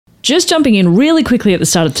Just jumping in really quickly at the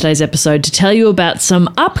start of today's episode to tell you about some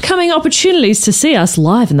upcoming opportunities to see us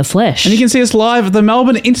live in the flesh. And you can see us live at the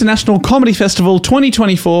Melbourne International Comedy Festival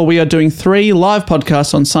 2024. We are doing 3 live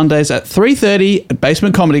podcasts on Sundays at 3:30 at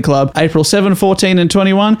Basement Comedy Club, April 7, 14 and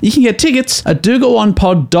 21. You can get tickets at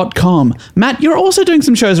dougaonepod.com. Matt, you're also doing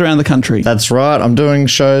some shows around the country. That's right. I'm doing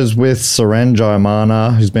shows with Seren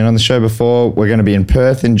Jayamana, who's been on the show before. We're going to be in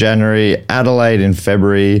Perth in January, Adelaide in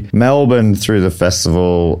February, Melbourne through the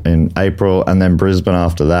festival in April, and then Brisbane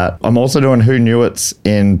after that. I'm also doing Who Knew It's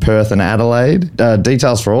in Perth and Adelaide.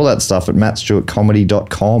 Details for all that stuff at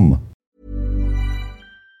mattstewartcomedy.com.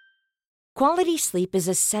 Quality sleep is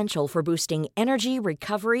essential for boosting energy,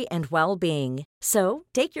 recovery, and well-being. So,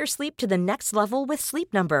 take your sleep to the next level with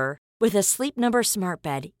Sleep Number. With a Sleep Number smart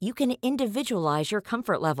bed, you can individualize your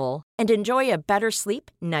comfort level and enjoy a better sleep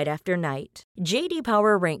night after night. J.D.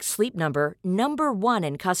 Power ranks Sleep Number number 1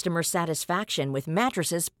 in customer satisfaction with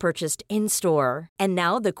mattresses purchased in-store. And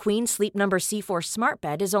now the Queen Sleep Number C4 smart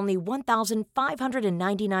bed is only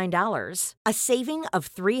 $1,599, a saving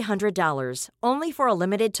of $300, only for a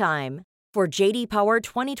limited time. For J.D. Power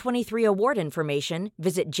 2023 award information,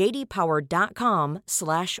 visit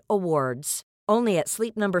jdpower.com/awards. Only at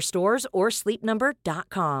Sleep Number stores or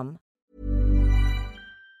sleepnumber.com.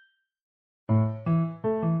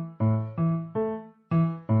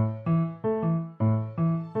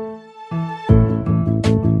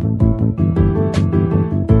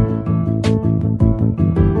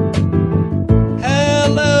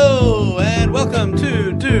 Hello, and welcome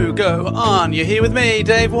to Do Go On. You're here with me,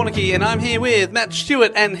 Dave Warnocky, and I'm here with Matt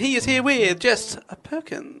Stewart, and he is here with Jess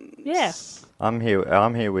Perkins. Yeah. I'm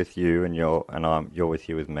here with you, and you're with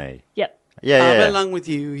you with me. Yep. Yeah. I belong with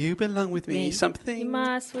you, you belong with me, something.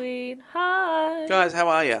 My sweetheart. Guys, how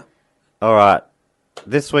are you? All right.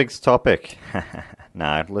 This week's topic.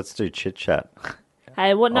 No, let's do chit chat.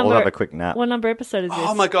 Hey, what number? I'll have a quick nap. What number episode is this?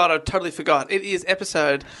 Oh my god, I totally forgot. It is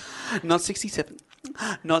episode not 67,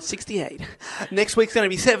 not 68. Next week's going to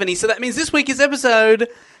be 70, so that means this week is episode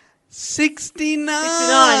 69.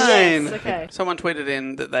 69, yes. Okay. Someone tweeted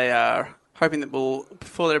in that they are hoping that we'll,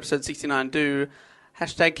 before their episode 69, do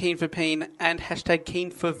hashtag keen for peen and hashtag keen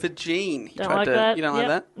for vagine. Don't like that. You don't like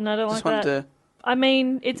that? No, I don't Just like that. I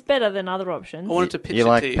mean, it's better than other options. I wanted to pitch You it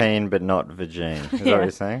like to you. peen, but not vagine. Is that what you're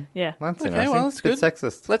saying? Yeah. That's Okay, interesting. well, that's good. Bit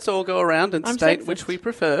sexist. Let's all go around and I'm state sexist. which we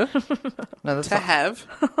prefer No, that's to have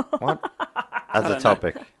What? As don't a know.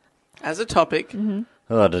 topic. as a topic. Mm-hmm.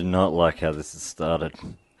 Oh, I did not like how this has started.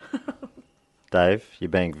 Dave, you're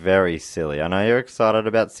being very silly. I know you're excited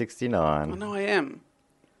about I 69. know I am.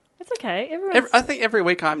 It's okay. Everyone's... I think every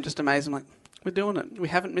week I'm just amazed. I'm like, we're doing it. We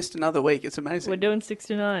haven't missed another week. It's amazing. We're doing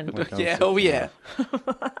 69. Yeah. Oh, yeah.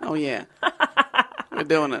 Oh, yeah. We're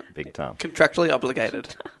doing it. Big time. Contractually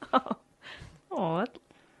obligated. Oh, that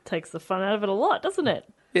takes the fun out of it a lot, doesn't it?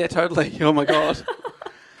 Yeah, totally. Oh, my God.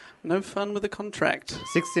 No fun with a contract.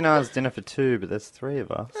 69 is dinner for 2, but there's 3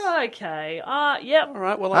 of us. Okay. Yep. All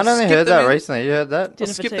right, well, I only heard that recently. You heard that? Dinner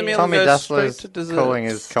I'll for skip the two. meal Tommy and go straight Dassler's to dessert. calling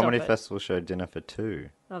his Stop comedy it. festival show dinner for 2.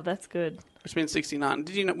 Oh, that's good. Which means 69.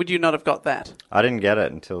 Would you not have got that? I didn't get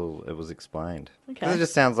it until it was explained. Okay. 'Cause it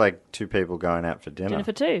just sounds like 2 people going out for dinner. Dinner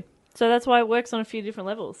for 2. So that's why it works on a few different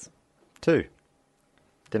levels. 2.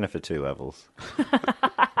 Dinner for 2 levels.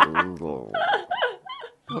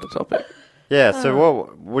 What a topic. Yeah, so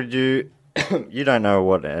what would you... you don't know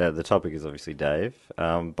what the topic is, obviously, Dave,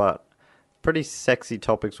 but pretty sexy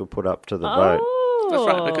topics were put up to the vote. That's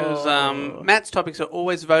right, because Matt's topics are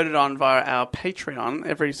always voted on via our Patreon.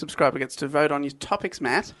 Every subscriber gets to vote on your topics,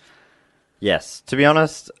 Matt. Yes, to be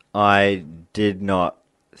honest, I did not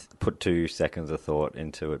put 2 seconds of thought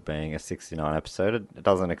into it being a 69 episode. It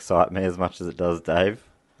doesn't excite me as much as it does Dave.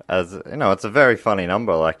 As you know, it's a very funny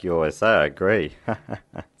number, like you always say. I agree,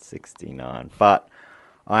 69. But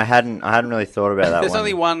I hadn't really thought about that. There's one.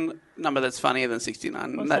 only one number that's funnier than 69,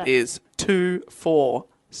 and What's that that? is 2 4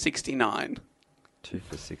 69. 2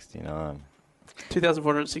 for 69.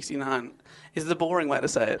 2,469 is the boring way to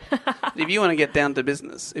say it. If you want to get down to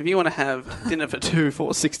business, if you want to have dinner for 2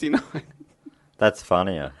 4 69, That's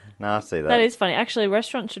funnier. No, I see that. That is funny. Actually,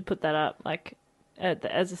 restaurants should put that up, like,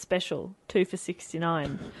 as a special, 2 for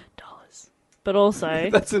 $69. But also...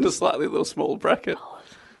 that's in a slightly little small bracket.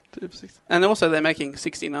 2 for 60. And also they're making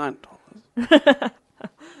 $69.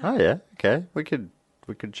 Oh yeah, okay. We could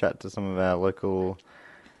chat to some of our local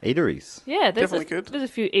eateries. Yeah, there's Definitely could. There's a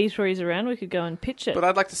few eateries around. We could go and pitch it. But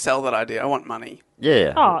I'd like to sell that idea. I want money.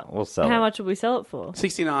 Yeah, Oh, we'll sell how it. much would we sell it for?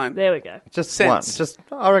 69. There we go. Just Cents.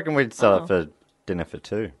 one. I reckon we'd sell Oh. it for dinner for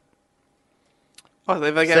 2. Oh,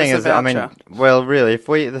 they gave Seeing us as, a I voucher. mean, well, really, if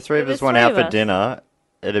the 3 of There's us went 3 out of for us. dinner,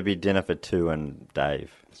 it'd be dinner for two and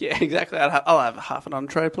Dave. Yeah, exactly. I'll have half an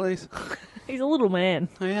entree, please. He's a little man.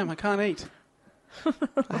 I am. I can't eat.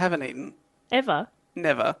 I haven't eaten. Ever.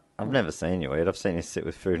 Never. I've never seen you eat. I've seen you sit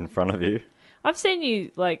with food in front of you. I've seen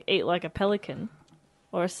you like eat like a pelican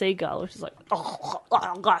or a seagull, which is like.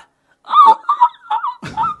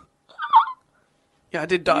 Yeah, I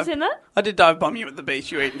did Have you dive. seen that? I did dive bomb you at the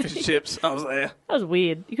beach. You eating fish and chips. I was there. That was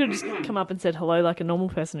weird. You could have just come up and said hello like a normal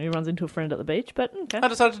person who runs into a friend at the beach, but okay. I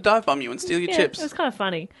decided to dive bomb you and steal your Yeah, chips. it was kind of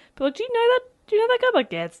funny. But like, do you know that? Do you know that guy? I'm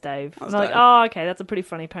like, yeah, it's Dave. That's And I'm like, Dave. oh, okay, that's a pretty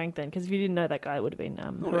funny prank then, because if you didn't know that guy, it would have been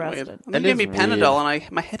harassed. Weird. it. And then It you gave is me Panadol weird.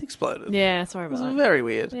 and my head exploded. Yeah, sorry It about was that. very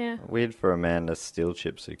weird. Yeah, Weird for a man to steal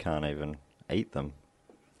chips who can't even eat them.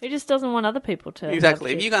 he just doesn't want other people to.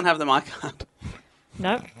 Exactly. have If you chips. can't have them, I can't.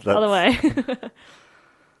 Nope, That's- other way.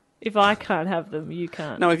 If I can't have them, you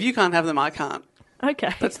can't. No, if you can't have them, I can't.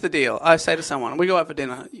 Okay. That's the deal. I say to someone, we go out for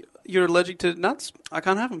dinner, you're allergic to nuts? I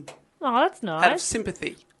can't have them. Oh, that's Out of nice.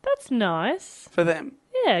 sympathy That's nice. for them.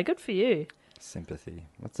 Yeah, good for you. Sympathy.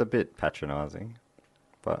 That's a bit patronising,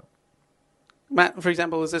 but Matt, for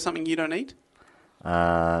example, is there something you don't eat?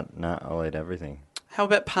 no, I'll eat everything. How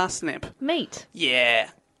about parsnip? Meat.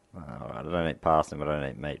 Yeah. Alright, I don't eat parsnip, I don't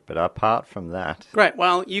eat meat. But apart from that, Great.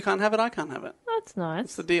 Well, you can't have it, I can't have it. That's That's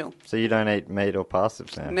nice. the deal. so you don't eat meat or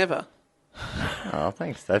parsnips now? Never. Oh,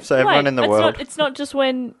 thanks, Dave. So everyone Wait, in the it's world. Not, it's not just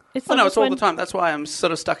when. It's Oh, not no, just it's all when, the time. That's why I'm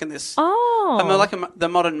sort of stuck in this. Oh. I'm like the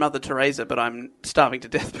modern Mother Teresa, but I'm starving to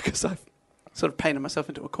death because I've sort of painted myself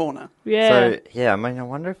into a corner. Yeah. So yeah, I mean, I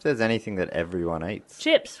wonder if there's anything that everyone eats.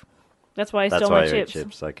 Chips. That's why he That's stole why my you chips. eat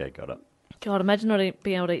chips. Okay, got it. God, imagine not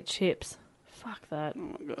being able to eat chips. Fuck that.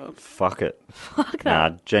 Oh, my God. Fuck it. Fuck Nah,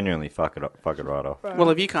 that. genuinely, fuck it up. Fuck it right off. Well,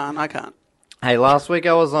 if you can't, I can't. Hey, last week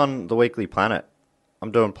I was on the Weekly Planet.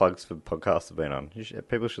 I'm doing plugs for podcasts I've been on.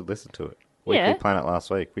 People should listen to it. Weekly Yeah. Planet last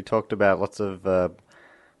week. We talked about lots of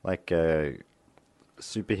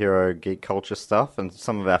superhero geek culture stuff and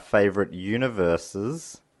some of our favourite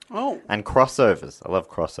universes Oh. and crossovers. I love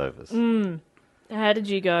crossovers. How did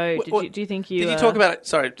you go? Do you think you... Did you talk about it?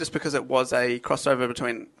 Sorry, just because it was a crossover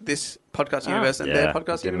between this podcast universe and Yeah, their I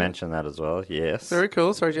podcast did universe? mention that as well. Yes. Very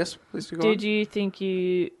cool. Sorry, Jess. Please do go on. Did you think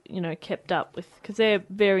you kept up with... Because they're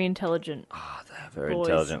very intelligent. Very boys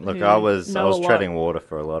intelligent. Look, who I was know a lot. treading water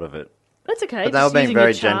for a lot of it. That's okay. But they were just being using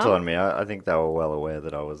very your charm. gentle on me. I think they were well aware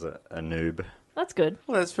that I was a noob. That's good.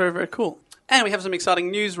 Well, that's very, very cool. And we have some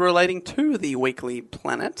exciting news relating to the Weekly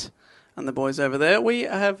Planet and the boys over there. We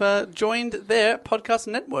have joined their podcast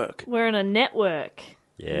network. We're in a network.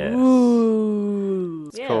 Yes.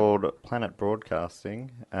 Ooh. It's called Planet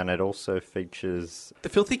Broadcasting, and it also features The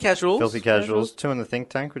Filthy Casuals. Filthy Casuals, Two in the Think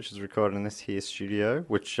Tank, which is recorded in this here studio,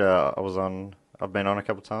 which I've been on a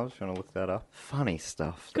couple of times if you want to look that up. Funny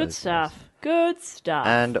stuff. Good those stuff. guys. Good stuff.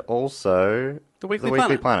 And also The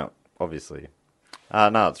Weekly Planet, obviously.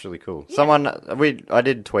 No, it's really cool. I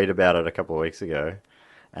did tweet about it a couple of weeks ago,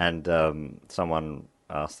 and someone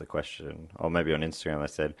asked the question, or maybe on Instagram they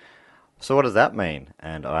said, so what does that mean?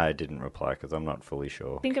 And I didn't reply because I'm not fully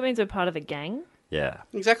sure. I think it means we're part of a gang. Yeah.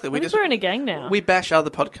 Exactly. I think we're in a gang now. We bash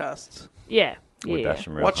other podcasts. yeah. We Yeah. bash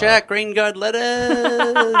them real Watch hard, out, Green Guide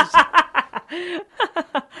Letters.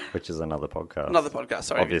 which is another podcast. Another podcast,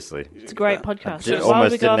 sorry. Obviously. It's a great podcast. It Why would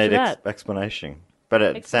almost we go didn't after need that? explanation. But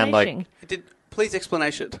it sounded like... Please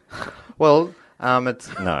explanation. Well, it's...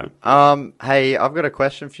 No. Hey, I've got a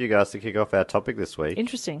question for you guys to kick off our topipic this week.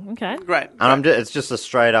 Interesting. Okay. Great. And it's just a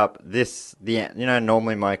straight up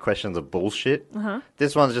normally my questions are bullshit.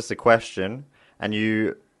 This one's just a question, and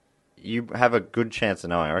you have a good chance of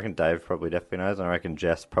knowing. I reckon Dave probably definitely knows, and I reckon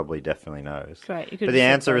Jess probably definitely knows. Great. You But could have the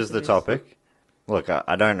said answer both is the of these. topic. Look,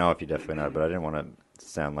 I don't know if you definitely know, but I didn't want to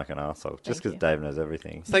sound like an arsehole, just Thank because you. Dave knows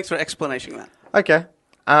everything. Thanks for explanating that. Okay.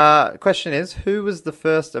 Question is, who was the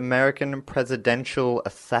first American presidential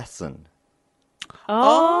assassin?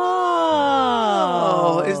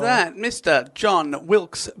 Oh. Oh, is that Mr. John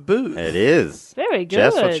Wilkes Booth? It is. Very good.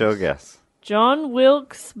 Jess, what's your guess? John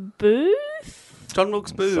Wilkes Booth? John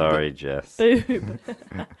Wilkes Booth. Sorry, Jess. Boob.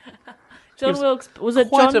 John was Wilkes... Was it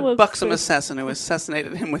Quite John a Wilkes buxom Booth? assassin who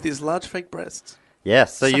assassinated him with his large fake breasts.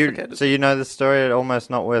 Yes, so Suffocated. you know the story,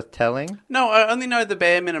 almost not worth telling? No, I only know the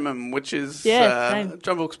bare minimum, which is Yeah, same.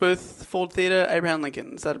 John Wilkes Booth, Ford Theatre, Abraham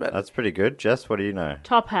Lincoln. Is that about it? That's pretty good. Jess, what do you know?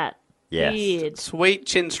 Top hat. Yes. Beard. Sweet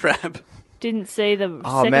chin strap. Didn't see the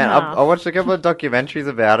Oh, second man, half. I watched a couple of documentaries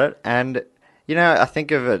about it, and, I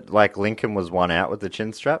think of it like Lincoln was one out with the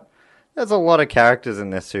chin strap. There's a lot of characters in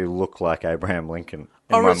this who look like Abraham Lincoln.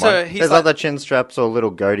 In my so mind. he's There's like- other chin straps or little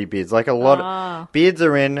goatee beards. Like a lot. Beards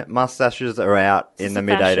are in, mustaches are out in It's the the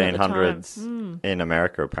mid fashion at the 1800s in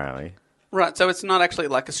America, apparently. Right, so it's not actually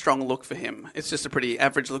like a strong look for him. It's just a pretty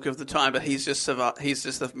average look of the time, but he's just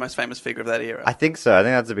the most famous figure of that era. I think so. I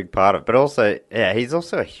think that's a big part of it. But also, yeah, he's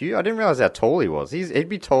also a huge... I didn't realise how tall he was. He'd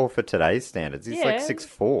be tall for today's standards. He's like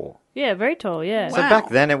 6'4". Yeah, very tall, yeah. So back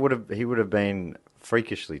then, he would have been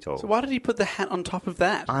freakishly tall. So why did he put the hat on top of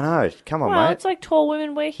that? I know. Come on, Well, mate. it's like tall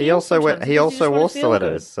women wear heels. He also sometimes because you just wore wanna feel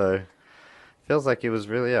stilettos, good. so feels like it was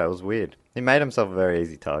really it was weird. He made himself a very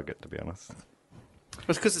easy target, to be honest.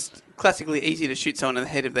 It's because it's classically easy to shoot someone in the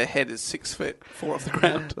head if their head is 6'4" off the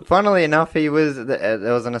ground. Funnily enough, there was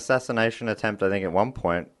an assassination attempt, I think, at one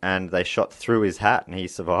point, and they shot through his hat, and he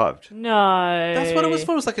survived. No. That's what it was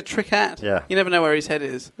for. It was like a trick hat. Yeah. You never know where his head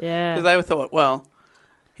is. Yeah. Because they thought, well,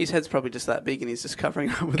 his head's probably just that big and he's just covering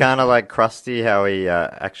up with Kind of like Krusty, how he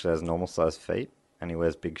actually has normal-sized feet, and he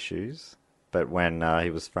wears big shoes. But when he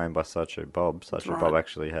was framed by Sideshow Bob, Bob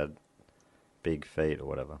actually had big feet or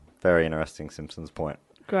whatever. Very interesting Simpsons point.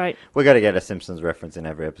 Great. We got to get a Simpsons reference in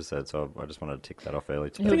every episode, so I just wanted to tick that off early I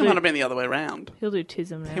today. think it might have been the other way around. He'll do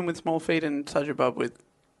Tism now. Him with small feet and Sideshow Bob with...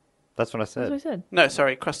 That's what I said. That's what I said. No,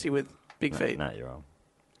 sorry, Krusty with big feet. No, you're wrong.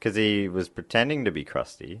 Because he was pretending to be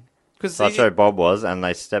Krusty. Because Sideshow Bob was, and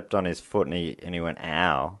they stepped on his foot, and he went,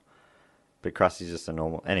 ow. But Krusty's just a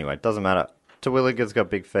normal... Anyway, it doesn't matter. Terwilliger's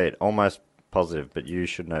got big feet. Almost positive, but you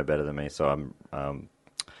should know better than me, so I'm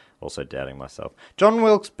also doubting myself. John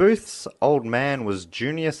Wilkes Booth's old man was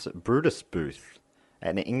Junius Brutus Booth,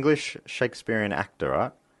 an English Shakespearean actor,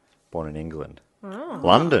 right? Born in England. Oh.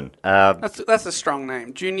 London. That's a strong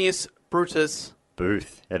name. Junius Brutus.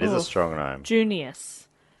 Booth. It is a strong name. Junius.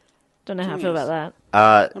 Don't know how I feel about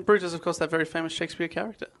that. And Brutus, of course, that very famous Shakespeare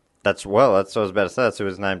character. That's what I was about to say. That's who it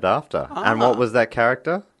was named after. And what was that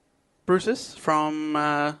character? Brutus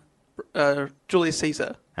from Julius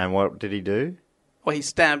Caesar. And what did he do? Well, he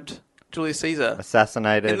stabbed Julius Caesar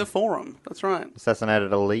Assassinated. in the Forum. That's right.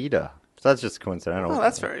 Assassinated a leader. So that's just coincidental. Oh,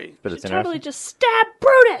 that's very But it's Totally interesting. just stab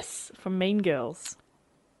Brutus from Mean Girls.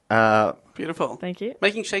 beautiful. Thank you.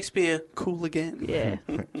 Making Shakespeare cool again.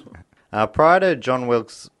 Yeah. Prior to John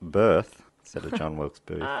Wilkes' birth, instead of John Wilkes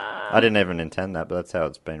Booth, I didn't even intend that, but that's how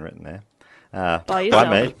it's been written there. By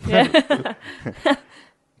yourself. me. Yeah.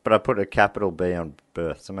 But I put a capital B on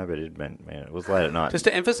birth, so maybe it did mean it was late at night. Just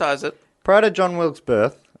to emphasise it. Prior to John Wilkes'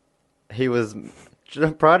 birth,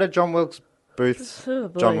 prior to John Wilkes Booth's Oh,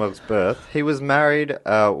 boy. John Wilkes' birth, he was married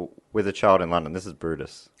with a child in London. This is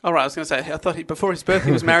Brutus. All right, I was going to say, I thought before his birth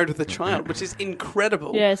he was married with a child, which is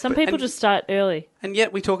incredible. Yeah, some people just start early. And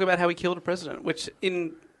yet we talk about how he killed a president, which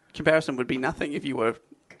in comparison would be nothing if you were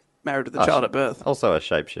married with a child at birth. Also a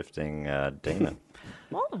shape-shifting demon.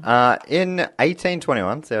 Oh. In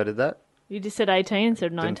 1821, see how I did that? You just said 18 instead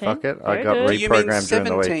of 19. Didn't fuck it. I Very got good. Do you mean reprogrammed during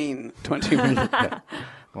the week. 1721?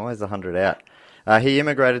 Always 100 out. He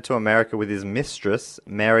immigrated to America with his mistress,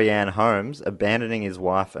 Mary Ann Holmes, abandoning his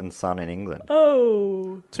wife and son in England.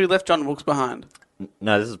 Oh. So he left John Wilkes behind.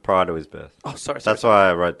 No, this is prior to his birth. Oh, sorry. That's why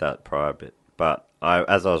I wrote that prior bit. But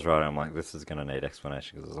as I was writing, I'm like, this is going to need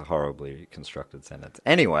explanation because it's a horribly constructed sentence.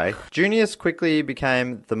 Anyway, Junius quickly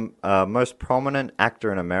became the most prominent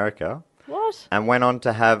actor in America. What? And went on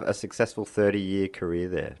to have a successful 30-year career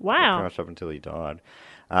there. Wow. Pretty much up until he died.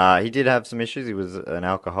 He did have some issues. He was an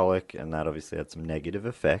alcoholic, and that obviously had some negative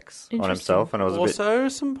effects on himself. And it was Also,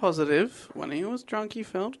 some positive. When he was drunk, he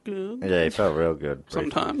felt good. Yeah, he felt real good.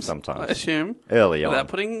 briefly. Sometimes. I assume. Early on. Without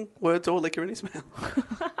putting words or liquor in his mouth.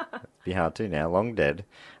 Be hard to now. Long dead.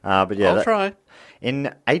 But yeah, I'll try. In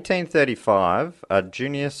 1835,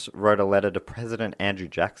 Junius wrote a letter to President Andrew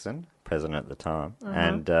Jackson, president at the time,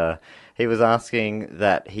 and he was asking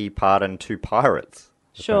that he pardon 2 pirates.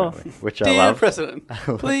 Sure. apparently, which I Dear love. President,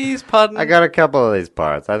 please pardon. I got a couple of these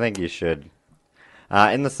pirates. I think you should.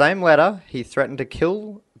 In the same letter, he threatened to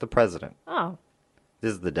kill the president. Oh.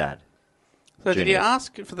 This is the dad. So did he Junius.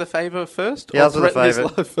 ask for the favour first? He or asked for the threaten his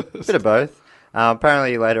favour. life first? Bit of both.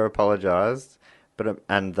 Apparently, he later apologised,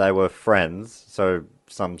 and they were friends. So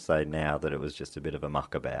some say now that it was just a bit of a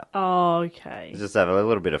muck about. Oh, okay. Just have a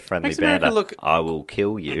little bit of friendly Makes America banter. look- I will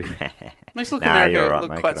kill you. Makes look Nah, America you're right,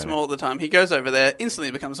 look mate, quite good on small at the time. He goes over there,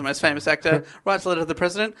 instantly becomes the most famous actor, writes a letter to the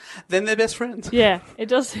president, then they're best friends. Yeah, it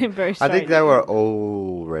does seem very I strange. think they were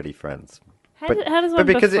already friends. How, but- how does but one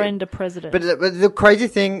because befriend a president? But the crazy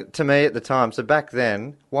thing to me at the time, so back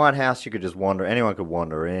then, White House, you could just wander, anyone could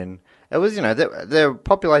wander in. It was, their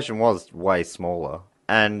population was way smaller,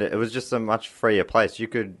 and it was just a much freer place. You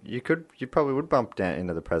probably would bump down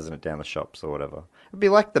into the president down the shops or whatever. It'd be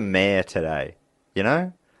like the mayor today,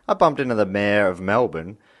 I bumped into the mayor of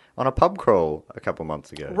Melbourne on a pub crawl a couple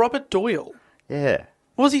months ago. Robert Doyle. Yeah.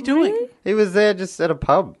 What was he doing? Really? He was there just at a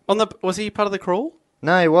pub. Was he part of the crawl?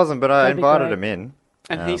 No, he wasn't, but I That'd be invited great. him in.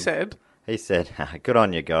 And he said, He said, good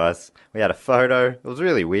on you guys. We had a photo. It was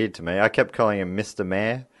really weird to me. I kept calling him Mr.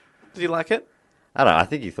 Mayor. Did you like it? I don't know. I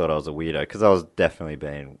think he thought I was a weirdo because I was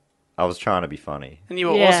definitely I was trying to be funny. And you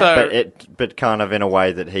were Yeah. also... But kind of in a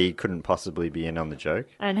way that he couldn't possibly be in on the joke.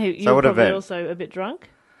 And you So were would have probably been- also a bit drunk.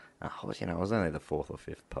 Oh, it was only the 4th or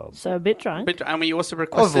 5th pub. So a bit drunk. And were you also I was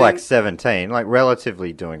requesting... like 17, like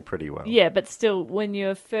relatively doing pretty well. Yeah, but still, when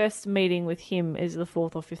you're first meeting with him is the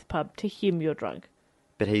 4th or 5th pub, to him you're drunk.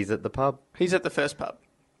 But he's at the pub. He's at the first pub,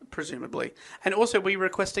 presumably. And also, were you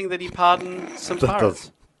requesting that he pardon some That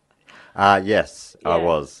pirates? Yes, I Yeah.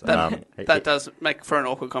 was. That does make for an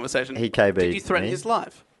awkward conversation. He KB'd Did you threaten me. his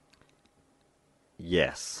life?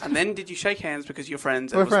 Yes. And then did you shake hands because you're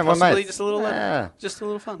friends? And We're it was friends, we're possibly mates. just a little, Yeah. just a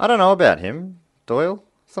little fun. I don't know about him, Doyle.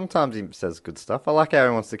 Sometimes he says good stuff. I like how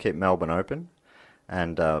he wants to keep Melbourne open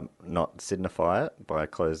and not signify it by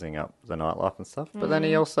closing up the nightlife and stuff. But then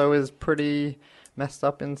he also is pretty messed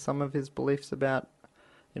up in some of his beliefs about,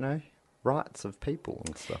 rights of people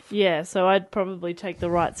and stuff. Yeah, so I'd probably take the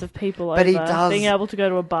rights of people But over he does- being able to go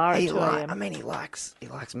to a bar at 2 a.m. he likes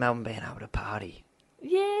Melbourne being able to party.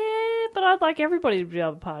 Yeah, but I'd like everybody to be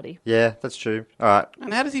able to party. Yeah, that's true. All right.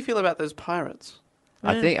 And how does he feel about those pirates?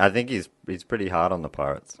 I think he's pretty hard on the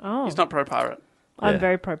Pirates. Oh, He's not pro-pirate. I'm Yeah.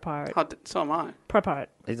 very pro-pirate. Oh, so am I. Pro-pirate,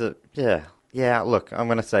 He's yeah. Look, I'm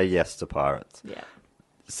gonna say yes to Pirates. yeah.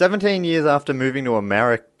 17 years after moving to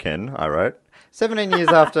I wrote. 17 years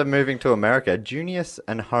after moving to America, Junius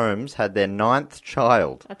and Holmes had their 9th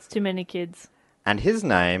child, That's too many kids. and his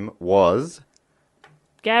name was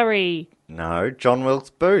Gary. John Wilkes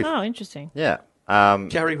Booth. Oh, interesting. Yeah.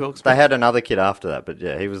 Gary Wilkes. They had another kid after that, but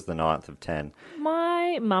yeah, he was the 9th of 10.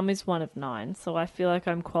 My mum is one of 9, so I feel like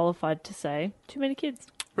I'm qualified to say too many kids.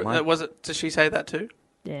 Was it? Did she say that too?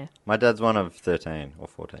 Yeah. My dad's one of 13 or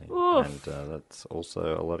 14, Oof. and that's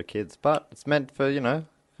also a lot of kids. But it's meant for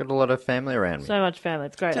got a lot of family around me. So much family.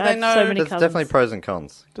 It's great. Do I they have know- so many There's cousins. definitely pros and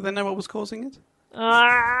cons. Do they know what was causing it?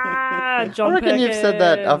 John I reckon you've said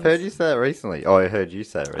that. I've heard Perkins. you say that recently. Oh, I heard you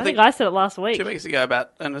say it I recently. think I said it last week. 2 weeks ago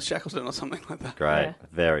about Ernest Shackleton or something like that. Great. Yeah.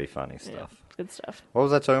 Very funny Yeah, stuff. good stuff. What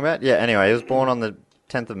was I talking about? Yeah, anyway, he was born on the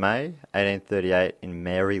 10th of May, 1838, in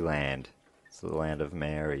Maryland. So the land of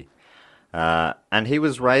Mary. And he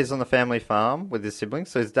was raised on the family farm with his siblings.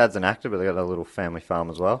 So his dad's an actor, but they got a little family farm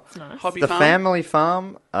as well. Nice. Hobby The farm? family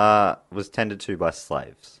farm was tended to by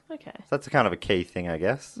slaves. Okay. So that's a kind of a key thing, I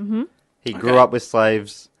guess. Mm-hmm. He grew Okay. up with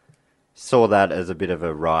slaves, saw that as a bit of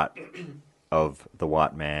a right of the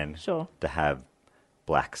white man Sure. to have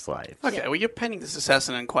black slaves. Okay, well, you're painting this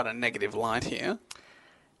assassin in quite a negative light here.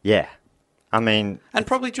 Yeah. I mean, And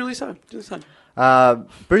probably Julie so. Julie so.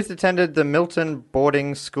 Booth attended the Milton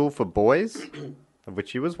Boarding School for Boys, of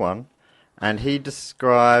which he was one, and he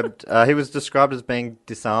was described as being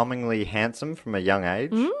disarmingly handsome from a young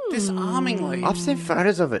age. Disarmingly. I've seen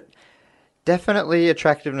photos of it. Definitely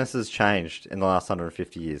attractiveness has changed in the last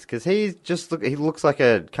 150 years, because he looks like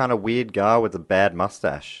a kind of weird guy with a bad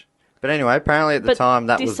mustache. But anyway, apparently at the But time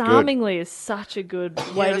that was good. disarmingly is such a good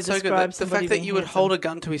way to that's so good. describe The somebody fact that being you would handsome. hold a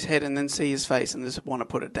gun to his head and then see his face and just want to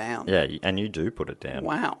put it down. Yeah, and you do put it down.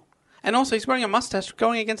 Wow. And also, he's wearing a mustache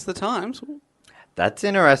going against the times. That's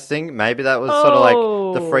interesting. Maybe that was sort of like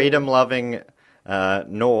the Oh. freedom-loving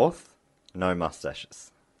North, no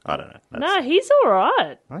mustaches. I don't know. No, he's all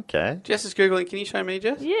right. Okay. Jess is Googling. Can you show me,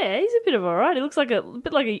 Jess? Yeah, he's a bit of all right. He looks like a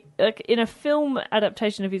bit like in a film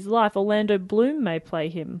adaptation of his life. Orlando Bloom may play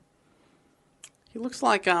him. He looks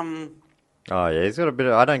like, Oh yeah, he's got a bit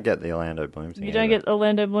of. I don't get the Orlando Bloom thing. You don't either. get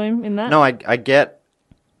Orlando Bloom in that? No, I get.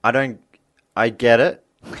 I don't. I get it,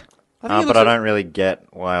 I think he but looks, I don't really get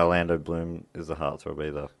why Orlando Bloom is a heartthrob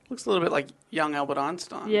either. looks a little bit like young Albert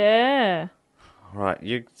Einstein. Yeah. Right,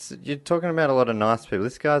 you're talking about a lot of nice people.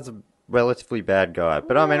 This guy's a relatively bad guy,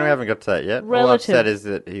 but I mean we haven't got to that yet. All I've said is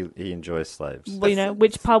that he enjoys slaves. Well, you know,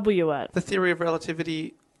 which pub were you at? The theory of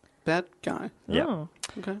relativity, bad guy. Yeah. Oh.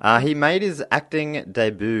 Okay. He made his acting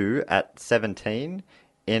debut at 17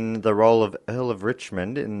 in the role of Earl of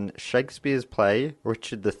Richmond in Shakespeare's play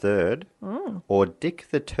Richard III, or Dick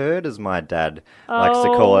the Turd, as my dad likes to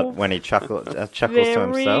call it when he chuckles to Very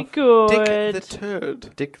himself. good. Dick the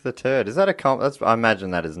Turd. Dick the Turd. Is that a I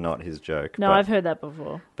imagine that is not his joke. No, but, I've heard that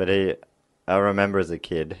before. But I remember as a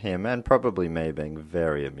kid, him and probably me being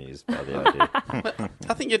very amused by the idea.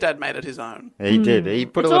 I think your dad made it his own. He did. He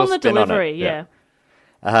put It's a all little in the spin delivery, on it.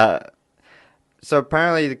 yeah. So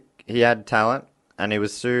apparently he had talent, and he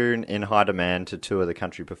was soon in high demand to tour the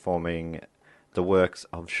country performing the works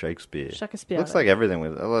of Shakespeare. Shakespeare. Looks like everything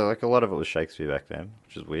was like a lot of it was Shakespeare back then,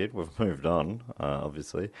 which is weird. We've moved on,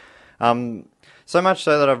 obviously. So much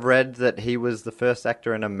so that I've read that he was the first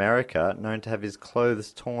actor in America known to have his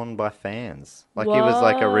clothes torn by fans. Like he was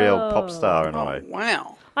like a real pop star in a Oh, way.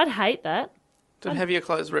 wow. I'd hate that. To have your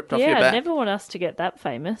clothes ripped off Yeah, your I'd back. never want us to get that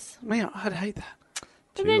famous. Man, I'd hate that.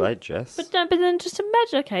 Too then- late, Jess. But then just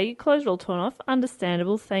imagine, okay, your clothes are all torn off.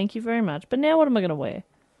 Understandable, thank you very much. But now what am I going to wear?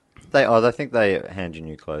 I think they hand you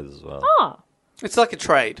new clothes as well. Oh, It's like a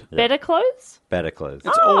trade. better clothes? Better clothes.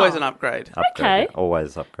 It's always an upgrade. Okay.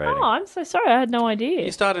 Always upgrading. Oh, I'm so sorry. I had no idea.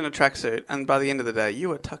 You start in a tracksuit, and by the end of the day,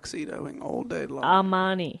 you are tuxedoing all day long.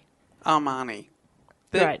 Armani. Armani.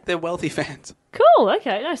 Great. They're wealthy fans. Cool,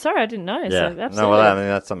 okay. No, sorry, I didn't know. Yeah. So, No, absolutely. well, I mean,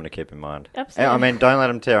 that's something to keep in mind. Absolutely. I mean, don't let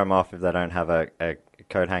them tear them off if they don't have a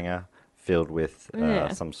coat hanger filled with Yeah.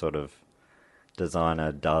 some sort of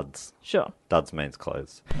designer duds. Sure. Duds means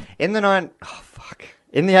clothes. In the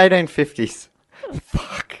 1850s.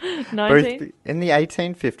 Fuck. 19? In the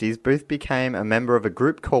 1850s, Booth became a member of a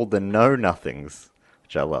group called the Know Nothings,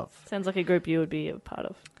 which I love. Sounds like a group you would be a part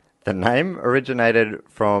of. The name originated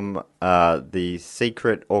from the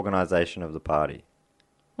secret organization of the party.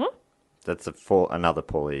 What? That's another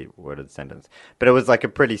poorly worded sentence. But it was like a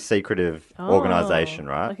pretty secretive organization,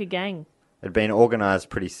 right? Like a gang. It'd been organized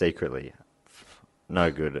pretty secretly.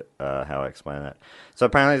 No good how I explain that. So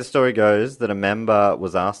apparently the story goes that a member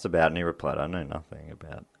was asked about and he replied, I know nothing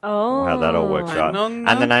about how that all works, I right? know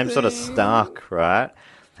And the name sort of nothing. stuck, right?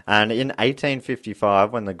 And in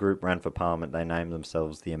 1855, when the group ran for Parliament, they named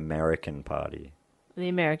themselves the American Party. The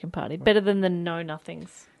American Party. Better than the Know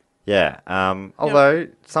Nothings. Yeah. Although,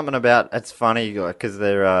 something about... It's funny, because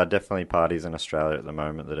there are definitely parties in Australia at the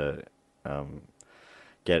moment that are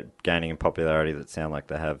gaining in popularity that sound like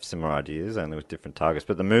they have similar ideas, only with different targets.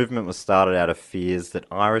 But the movement was started out of fears that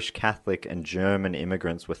Irish Catholic and German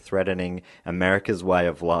immigrants were threatening America's way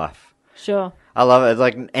of life. Sure. I love it. It's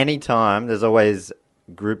like any time, there's always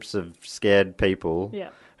groups of scared people Yeah.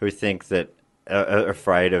 who think that are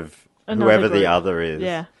afraid of Another whoever the group. other is.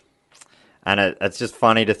 Yeah. And it's just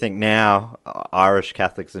funny to think now, Irish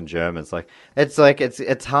Catholics and Germans,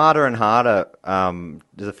 it's harder and harder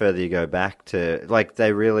the further you go back to,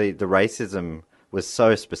 the racism was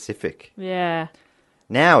so specific. Yeah.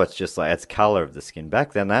 Now it's just like, it's colour of the skin.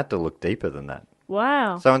 Back then they had to look deeper than that.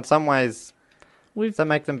 Wow. So in some ways, We've does that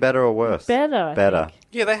make them better or worse? Better, I Better. think.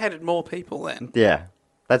 Yeah, they hated more people then. Yeah,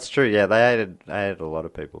 that's true. Yeah, they hated a lot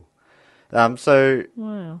of people. So,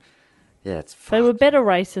 Wow. yeah, it's They fucked. were better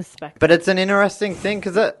racists back then. But it's an interesting thing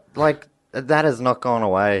because that has not gone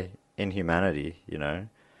away in humanity, you know.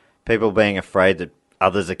 People being afraid that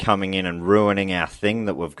others are coming in and ruining our thing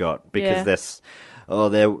that we've got because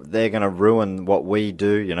they're going to ruin what we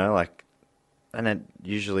do, you know, and it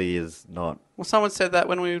usually is not. Well, someone said that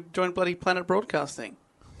when we joined Bloody Planet Broadcasting.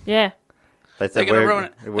 Yeah. They They're said going to ruin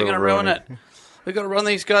it. They're we'll going to ruin it. We've got to run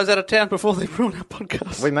these guys out of town before they ruin our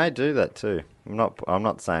podcast. We may do that too. I'm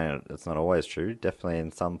not saying it's not always true. Definitely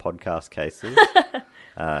in some podcast cases,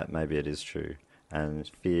 maybe it is true. And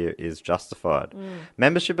fear is justified.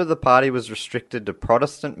 Membership of the party was restricted to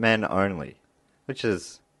Protestant men only, which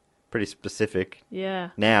is pretty specific Yeah.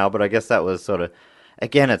 now, but I guess that was sort of...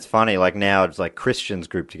 Again, it's funny, like now it's like Christians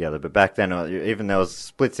grouped together, but back then, even there was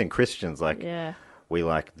splits in Christians, like... Yeah. We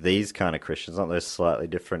like these kind of Christians, not those slightly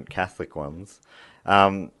different Catholic ones.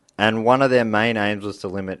 And one of their main aims was to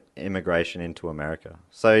limit immigration into America.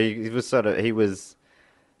 So he was a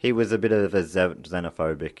bit of a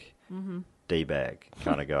xenophobic D-bag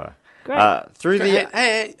kind of guy. Great.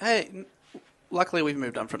 Hey, luckily we've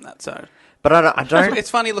moved on from that, so... But I don't... It's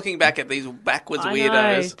funny looking back at these backwards I know,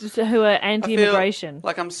 weirdos. just who are I feel anti-immigration.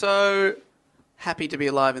 like I'm so happy to be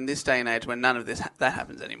alive in this day and age when none of that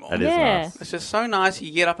happens anymore. It is Yeah. nice. It's just so nice.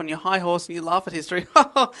 You get up on your high horse and you laugh at history.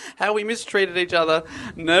 How we mistreated each other.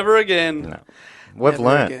 Never again. No. We've Never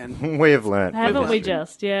learnt. again. We have learnt. Haven't we history.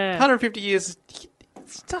 just? Yeah. 150 years,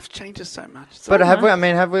 stuff changes so much. So But much. haven't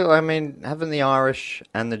the Irish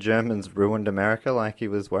and the Germans ruined America like he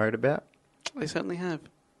was worried about? They certainly have.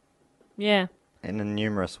 Yeah. In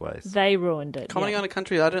numerous ways. They ruined it. Commenting yeah. on a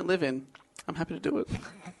country I don't live in. I'm happy to do it.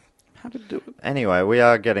 Happy to do it. Anyway, we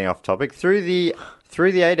are getting off topic. Through the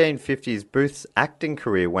 1850s, Booth's acting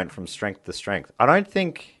career went from strength to strength. I don't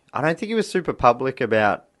think he was super public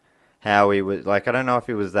about how he was. Like, I don't know if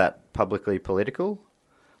he was that publicly political.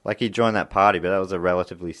 Like, he joined that party, but that was a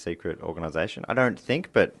relatively secret organisation. I don't think,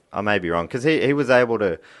 but I may be wrong because he was able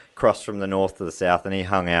to cross from the north to the south, and he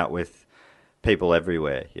hung out with people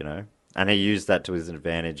everywhere, you know. And he used that to his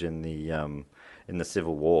advantage in the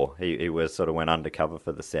Civil War. He was sort of went undercover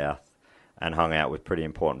for the South. and hung out with pretty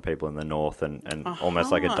important people in the North and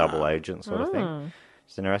almost like a double agent sort of thing.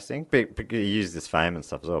 It's interesting. But he used his fame and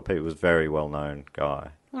stuff as well. He was a very well-known guy.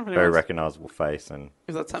 Very recognisable face. And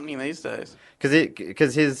is that something these days?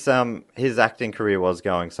 Because his acting career was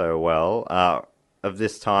going so well. Of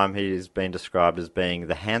this time, he's been described as being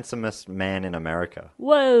the handsomest man in America.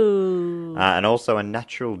 Whoa. And also a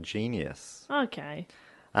natural genius. Okay.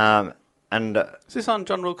 And is this on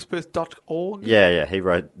johnwilkesbooth.org? Yeah, he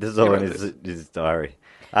wrote... This is all in his diary.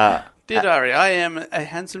 Dear diary, I am a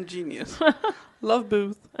handsome genius. Love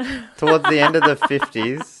Booth. Towards the end of the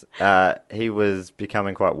 50s, he was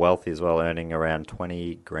becoming quite wealthy as well, earning around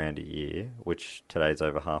 20 grand a year, which today's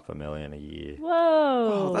over $500,000 a year. Whoa.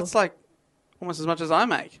 Oh, that's like almost as much as I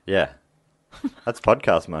make. Yeah. That's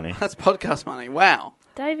podcast money. That's podcast money. Wow.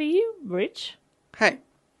 Dave, are you rich? Hey,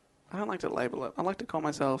 I don't like to label it. I like to call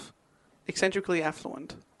myself eccentrically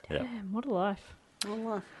affluent. Yeah. Damn, what a life. What a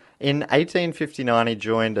life. In 1859, he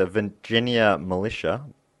joined a Virginia militia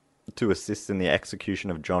to assist in the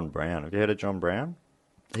execution of John Brown. Have you heard of John Brown?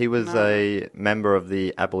 He was a member of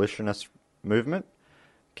the abolitionist movement,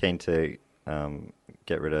 keen to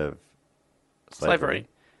get rid of slavery.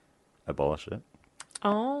 Abolish it.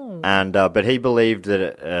 Oh. And but he believed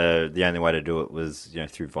that the only way to do it was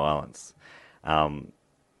through violence. And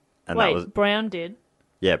wait, that was Brown did?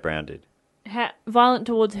 Yeah, Brown did. Violent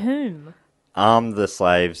towards whom? Arm the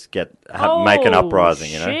slaves, make an uprising,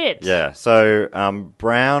 shit. Yeah. So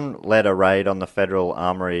Brown led a raid on the Federal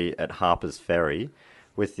Armory at Harper's Ferry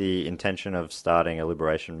with the intention of starting a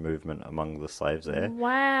liberation movement among the slaves there.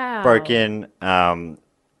 Wow. Broke in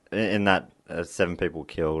that 7 people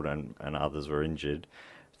killed and others were injured.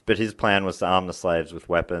 But his plan was to arm the slaves with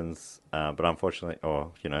weapons, but unfortunately,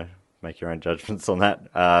 make your own judgments on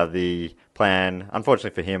that. The plan,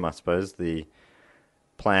 unfortunately for him, I suppose, the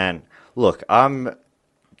plan... Look, I'm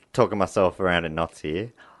talking myself around in knots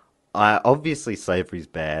here. Obviously, slavery's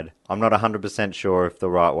bad. I'm not 100% sure if the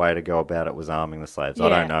right way to go about it was arming the slaves. Yeah, I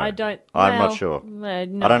don't know. I'm not sure. No.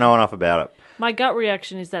 I don't know enough about it. My gut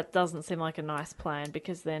reaction is that doesn't seem like a nice plan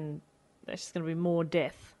because then there's just going to be more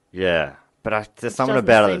death. Yeah, but there's something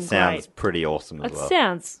about it that sounds pretty awesome as well.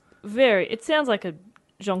 It sounds like a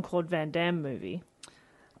Jean-Claude Van Damme movie.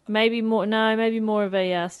 Maybe more of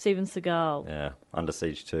a Steven Seagal. Yeah, Under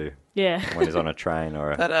Siege 2. Yeah. When he's on a train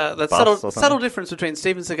or a that bus subtle difference between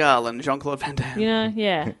Steven Seagal and Jean-Claude Van Damme.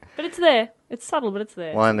 Yeah. But it's there. It's subtle, but it's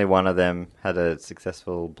there. Well, only one of them had a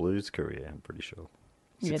successful blues career, I'm pretty sure.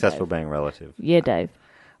 Successful being relative. Yeah, Dave.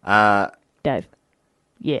 Dave.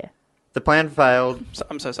 Yeah. The plan failed.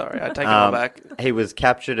 I'm so sorry. I take it all back. He was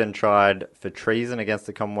captured and tried for treason against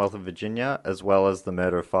the Commonwealth of Virginia, as well as the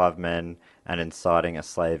murder of 5 men and inciting a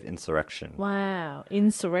slave insurrection. Wow.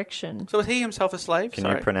 Insurrection. So was he himself a slave? Can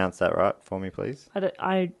you pronounce that right for me, please?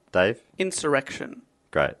 Dave? Insurrection.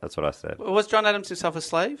 Great. That's what I said. Was John Adams himself a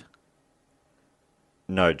slave?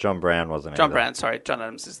 No, John Brown wasn't John either. Brown, sorry. John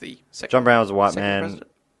Adams is the second. John Brown was a white man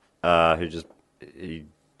who just...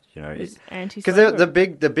 Because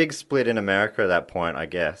the big split in America at that point, I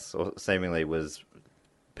guess, or seemingly, was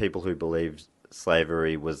people who believed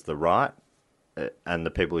slavery was the right, and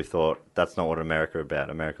the people who thought that's not what America was about.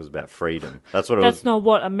 America was about freedom. That's not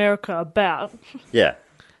what America about. Yeah.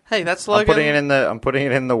 Hey, that slogan. I'm putting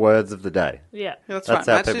it in the words of the day. Yeah, that's right.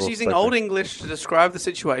 Matt's just using old English to describe the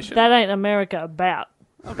situation. That ain't America about.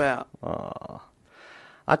 Oh,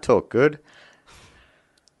 I talk good.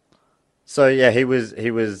 So yeah, he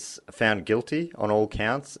was found guilty on all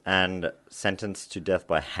counts and sentenced to death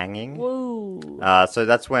by hanging. Whoa! So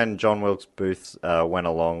that's when John Wilkes Booth went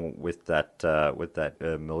along with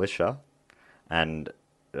that militia, and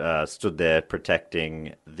stood there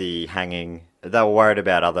protecting the hanging. They were worried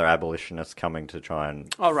about other abolitionists coming to try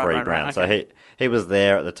and free Brown. Okay. So he was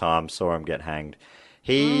there at the time, saw him get hanged.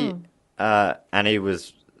 And he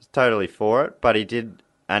was totally for it, but he did.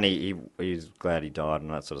 And he was glad he died and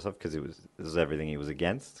that sort of stuff because it was everything he was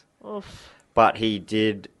against. Oof. But he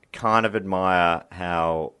did kind of admire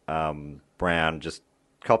how Brown just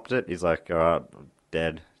copped it. He's like, all right,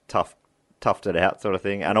 dead, toughed it out sort of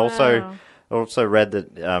thing. And also read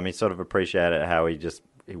that he sort of appreciated how he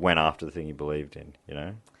went after the thing he believed in,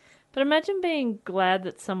 But imagine being glad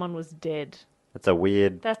that someone was dead.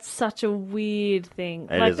 That's such a weird thing.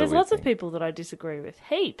 There's lots of people that I disagree with.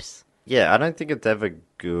 Heaps. Yeah, I don't think it's ever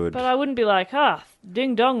good. But I wouldn't be like,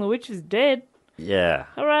 ding dong, the witch is dead. Yeah.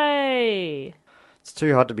 Hooray. It's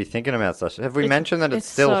too hot to be thinking about such. Have we mentioned that it's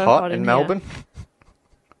still so hot in Melbourne?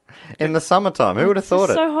 In the summertime. Who would have thought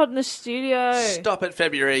it? It's so hot in the studio. Stop it,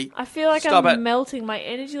 February. I feel like I'm melting. My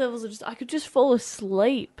energy levels are I could just fall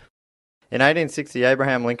asleep. In 1860,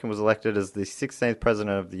 Abraham Lincoln was elected as the 16th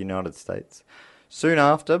President of the United States. Soon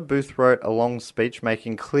after, Booth wrote a long speech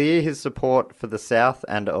making clear his support for the South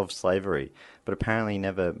and of slavery, but apparently he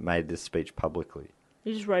never made this speech publicly.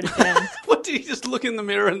 You just wrote it down. What, did he just look in the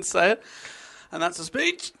mirror and say it? And that's a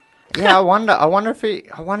speech? Yeah, I wonder if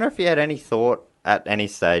he had any thought at any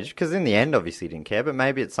stage, because in the end, obviously, he didn't care. But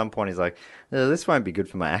maybe at some point, he's like, no, "This won't be good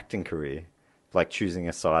for my acting career," like choosing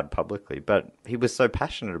a side publicly. But he was so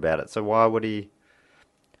passionate about it, so why would he?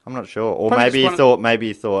 I'm not sure. Or Probably maybe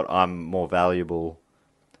he thought I'm more valuable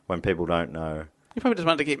when people don't know. He probably just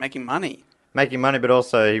wanted to keep making money. Making money, but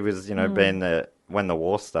also he was, being when the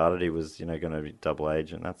war started, he was, going to be double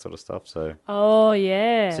agent, that sort of stuff. So, Oh,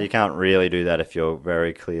 yeah. so you can't really do that if you're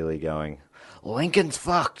very clearly going, Lincoln's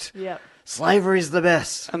fucked. Yep. Slavery's the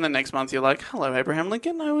best. And then next month you're like, "Hello, Abraham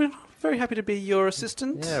Lincoln. We're very happy to be your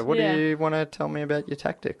assistant." Yeah, what Yeah. do you want to tell me about your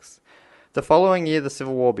tactics? The following year, the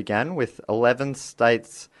Civil War began with 11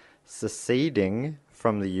 states seceding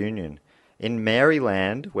from the Union. In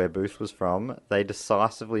Maryland, where Booth was from, they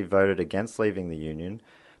decisively voted against leaving the Union,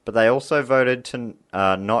 but they also voted to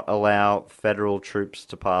not allow federal troops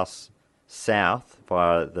to pass south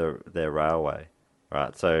via their railway.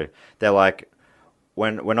 Right, so they're like,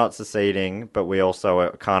 we're not seceding, but we also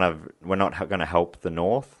are we're not going to help the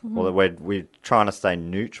North, or we're trying to stay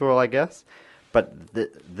neutral, I guess. But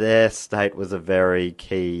their state was a very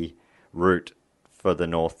key route for the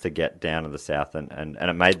North to get down to the South, and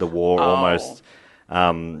it made the war almost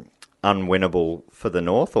unwinnable for the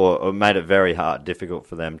North, or made it very difficult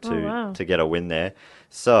for them to get a win there.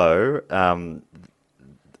 So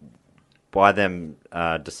by them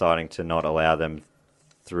deciding to not allow them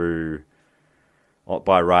through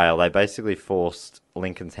by rail, they basically forced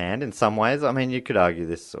Lincoln's hand in some ways. I mean, you could argue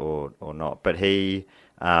this or not, but he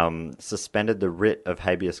suspended the writ of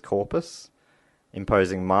habeas corpus,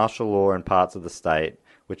 imposing martial law in parts of the state,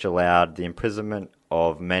 which allowed the imprisonment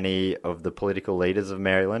of many of the political leaders of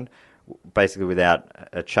Maryland, basically without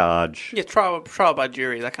a charge. Yeah, trial by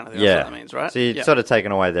jury, that kind of thing. Yeah, That's what that means, right? So you'd sort of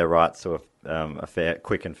taken away their rights to a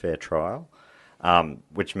quick and fair trial,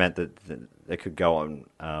 which meant that they could go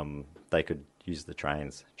on. They could use the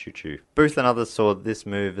trains. Choo-choo. Booth and others saw this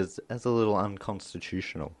move as a little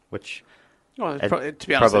unconstitutional, which Well, to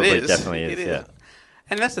be honest, probably it is. definitely is. It is. Yeah.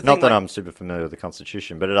 And that's the Not thing. that I'm super familiar with the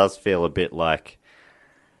Constitution, but it does feel a bit like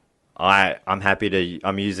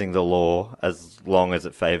I'm using the law as long as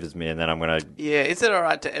it favours me, and then I'm going to. Yeah, is it all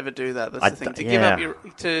right to ever do that? That's the thing. To give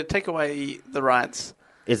up to take away the rights.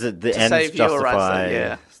 Is it the to ends save your rights, justify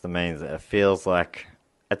yeah. the means? It feels like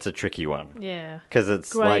it's a tricky one. Yeah. Because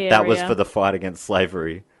it's Grey like that was area. for the fight against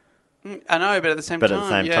slavery. I know, but at the same But time, at the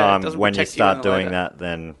same it time, doesn't when you protect start in the doing later. that,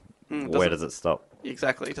 then where does it stop?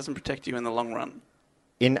 Exactly, it doesn't protect you in the long run.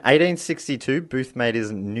 In 1862, Booth made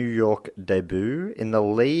his New York debut in the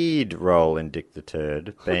lead role in Dick the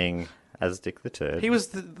Turd, being as Dick the Turd. He was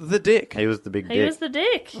the dick. He was the big He dick. was the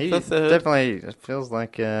dick. He the third. definitely it feels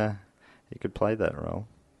like he could play that role.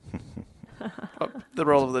 The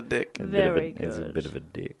role of the dick. Very He's a good. bit of a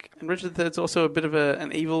dick. And Richard III's also a bit of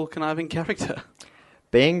an evil, conniving character.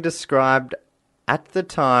 Being described at the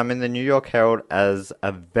time in the New York Herald as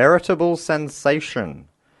a veritable sensation.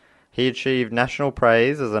 He achieved national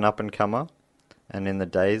praise as an up-and-comer, and in the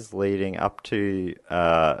days leading up to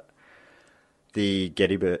the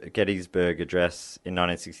Gettysburg Address in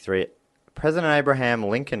 1963, President Abraham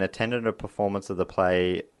Lincoln attended a performance of the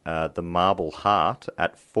play The Marble Heart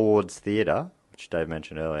at Ford's Theatre, which Dave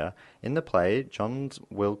mentioned earlier. In the play, John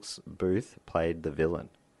Wilkes Booth played the villain.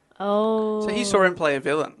 Oh. So he saw him play a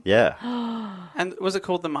villain. Yeah, And was it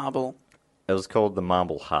called The Marble? it was called The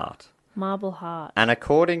Marble Heart. Marble Heart. And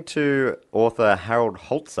according to author Harold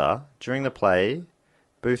Holzer, during the play,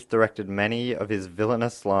 Booth directed many of his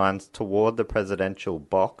villainous lines toward the presidential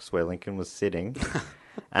box where Lincoln was sitting.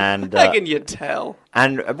 And How can you tell?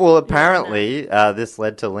 and well, apparently this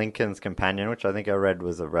led to Lincoln's companion, which I think I read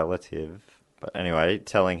was a relative. But anyway,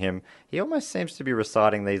 telling him, he almost seems to be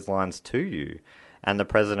reciting these lines to you. And the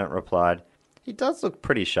president replied, he does look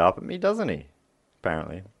pretty sharp at me, doesn't he?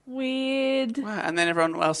 Apparently. Weird. Wow. And then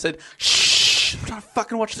everyone else said, shh, I'm trying to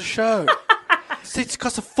fucking watch the show. Seats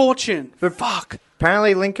cost a fortune. Fuck.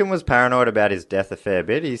 Apparently, Lincoln was paranoid about his death a fair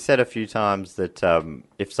bit. He said a few times that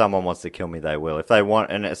if someone wants to kill me, they will. If they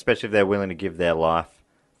want, and especially if they're willing to give their life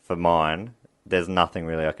for mine, there's nothing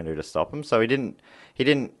really I can do to stop them. So he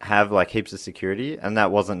didn't have like heaps of security, and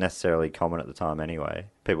that wasn't necessarily common at the time anyway.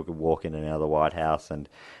 People could walk in and out of the White House, and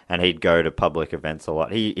he'd go to public events a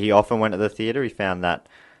lot. He often went to the theatre. He found that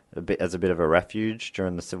as a bit of a refuge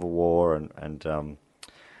during the Civil War, and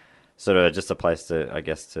sort of just a place to, I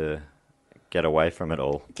guess, to get away from it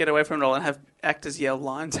all. Get away from it all and have actors yell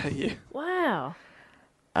lines at you. Wow.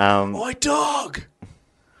 Oi, dog!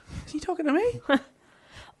 Is he talking to me?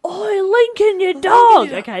 Oi, Lincoln, your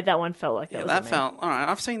dog! Okay, that one felt like that Yeah, was that me. felt... All right,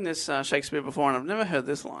 I've seen this Shakespeare before, and I've never heard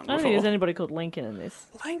this line I don't before. think there's anybody called Lincoln in this.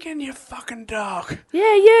 Lincoln, you fucking dog.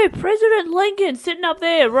 Yeah, you, President Lincoln, sitting up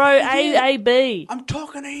there, row AAB. I'm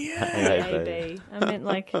talking to you. AAB. I meant,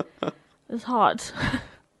 like, it's hot.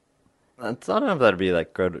 I don't know if that'd be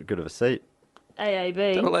like good of a seat.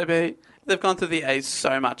 AAB. Double AB. They've gone through the A's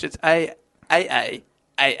so much. It's AAB.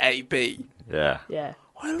 Yeah. Yeah.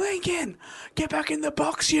 Oi, Lincoln, get back in the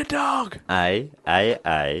box, you dog.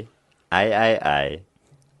 AAB.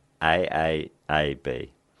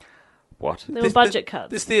 What? There were budget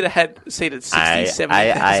cuts. This theatre had seated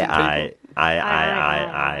 67,000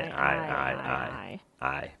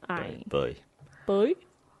 people. Boy.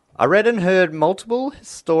 I read and heard multiple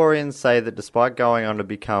historians say that despite going on to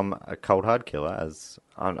become a cold hard killer, as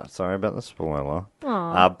I'm not sorry about the spoiler,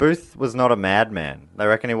 Booth was not a madman. They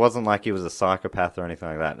reckon he wasn't like he was a psychopath or anything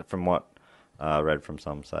like that, from what I read from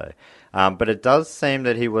some say. But it does seem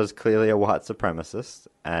that he was clearly a white supremacist,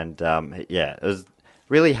 and it was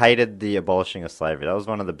really hated the abolishing of slavery. That was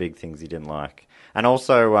one of the big things he didn't like. And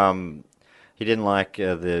also, he didn't like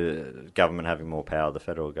the government having more power, the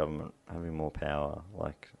federal government having more power,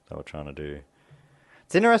 like they were trying to do.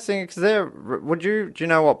 It's interesting because do you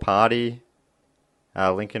know what party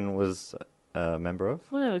Lincoln was a member of?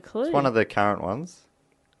 I don't have a clue. It's one of the current ones.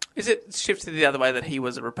 Is it shifted the other way that he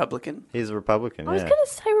was a Republican? He's a Republican. I was going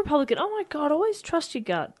to say Republican. Oh my God, always trust your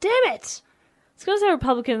gut. Damn it! I was going to say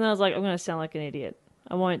Republican, and then I was like, I'm going to sound like an idiot.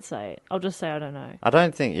 I won't say it. I'll just say I don't know. I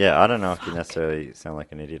don't know if you necessarily sound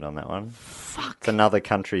like an idiot on that one. Fuck. It's another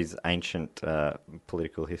country's ancient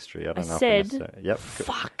political history. I don't know. Yep.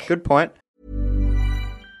 Fuck. Good point.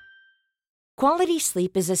 Quality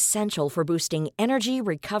sleep is essential for boosting energy,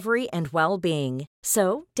 recovery, and well-being.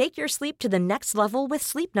 So, take your sleep to the next level with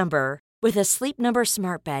Sleep Number. With a Sleep Number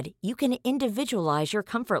smart bed, you can individualize your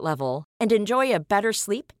comfort level and enjoy a better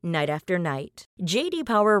sleep night after night. JD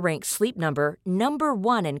Power ranks Sleep Number number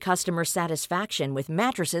 1 in customer satisfaction with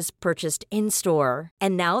mattresses purchased in-store.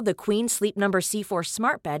 And now the Queen Sleep Number C4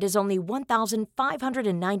 smart bed is only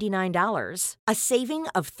 $1,599, a saving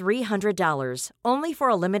of $300, only for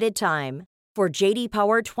a limited time. For JD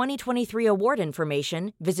Power 2023 award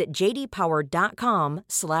information, visit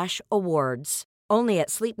jdpower.com/awards. Only at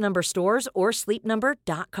Sleep Number stores or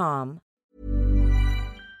sleepnumber.com.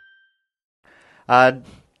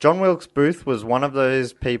 John Wilkes Booth was one of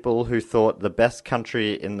those people who thought the best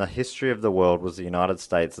country in the history of the world was the United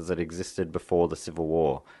States as it existed before the Civil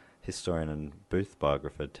War. Historian and Booth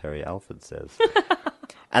biographer Terry Alford says.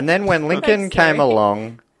 And then when Lincoln came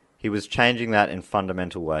along, he was changing that in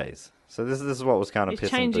fundamental ways. So this is what was kind of He's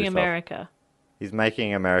pissing changing Booth America. off. He's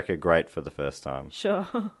making America great for the first time. Sure.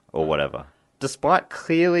 Or whatever. Despite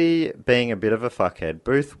clearly being a bit of a fuckhead,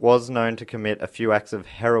 Booth was known to commit a few acts of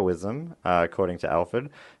heroism, according to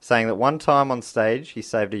Alfred, saying that one time on stage he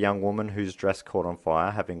saved a young woman whose dress caught on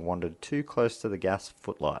fire, having wandered too close to the gas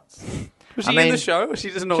footlights. Was she in the show? Or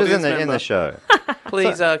she just an audience member? In the show.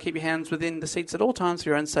 Please keep your hands within the seats at all times for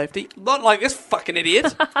your own safety. Not like this fucking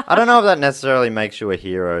idiot. I don't know if that necessarily makes you a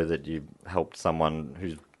hero that you helped someone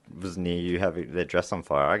who was near you have their dress on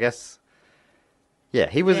fire. I guess. Yeah,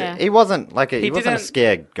 he was. Yeah. He wasn't like he wasn't a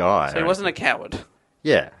scared guy. So he wasn't a coward.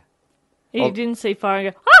 Yeah. He didn't see fire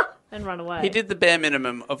and go, ah! And run away. He did the bare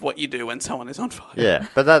minimum of what you do when someone is on fire. Yeah,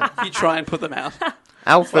 but that You try and put them out.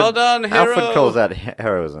 Alfred. Well done, hero. Alfred calls that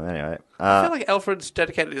heroism. Anyway. I feel like Alfred's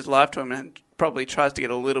dedicated his life to him and probably tries to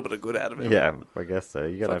get a little bit of good out of him. Yeah, I guess so.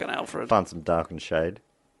 You Fucking gotta Alfred. find some dark and shade.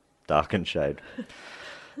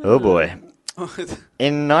 Oh boy.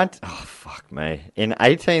 In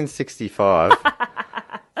 1865,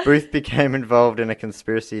 Booth became involved in a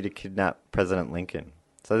conspiracy to kidnap President Lincoln.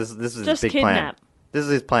 So this is his Just big kidnap. plan. This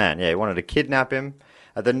is his plan. Yeah, he wanted to kidnap him.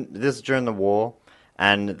 This is during the war,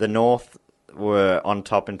 and the North were on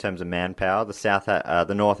top in terms of manpower.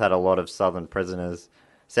 The North had a lot of Southern prisoners.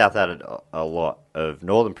 South had a lot of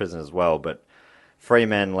Northern prisoners as well, but free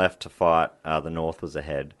men left to fight. The North was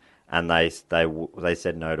ahead. And they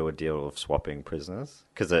said no to a deal of swapping prisoners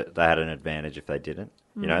because they had an advantage if they didn't.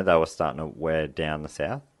 You know, they were starting to wear down the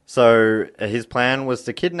South. So his plan was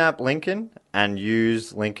to kidnap Lincoln and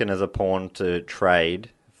use Lincoln as a pawn to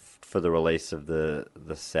trade for the release of the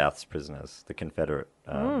South's prisoners, the Confederate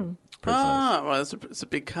prisoners. Ah, well, it's a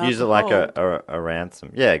big card. Use it like a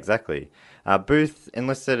ransom. Yeah, exactly. Booth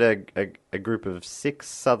enlisted a group of 6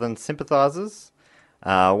 Southern sympathizers,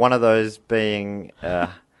 one of those being...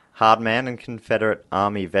 Hardman and Confederate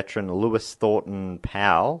Army veteran Lewis Thornton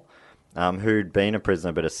Powell, who'd been a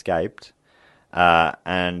prisoner but escaped.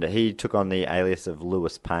 And he took on the alias of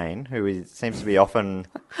Lewis Payne, seems to be often...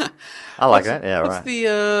 I like that, yeah, What's right.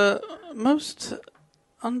 the most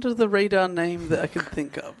under-the-radar name that I can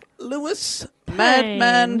think of? Lewis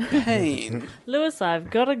Madman Payne. Lewis, I've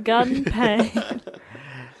got a gun, Payne.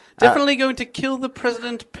 Definitely going to kill the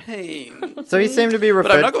President Payne. So he seemed to be referred...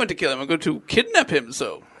 But I'm not going to kill him. I'm going to kidnap him,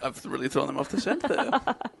 so I've really thrown them off the scent there.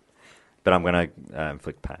 But I'm going to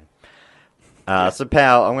inflict pain. So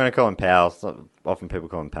Powell, I'm going to call him Powell. So often people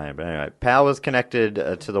call him Payne, but anyway. Powell was connected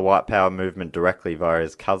to the White Power movement directly via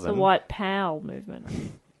his cousin. The White Power movement.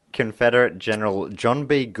 Confederate General John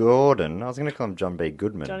B. Gordon. I was going to call him John B.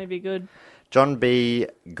 Goodman. Johnny be good. John B.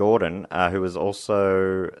 Gordon, who was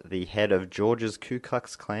also the head of Georgia's Ku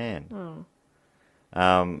Klux Klan.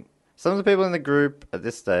 Some of the people in the group at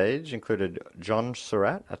this stage included John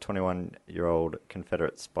Surratt, a 21-year-old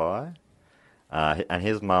Confederate spy, and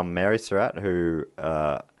his mum, Mary Surratt, who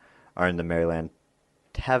owned the Maryland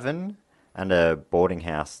Tavern and a boarding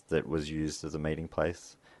house that was used as a meeting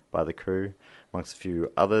place by the crew, amongst a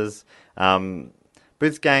few others.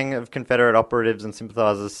 Booth's gang of Confederate operatives and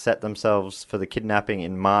sympathizers set themselves for the kidnapping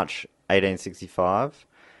in March 1865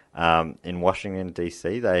 in Washington,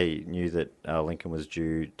 D.C. They knew that Lincoln was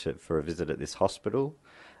due for a visit at this hospital,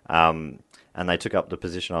 and they took up the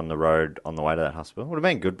position on the road on the way to that hospital. Would have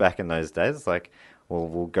been good back in those days. It's like, well,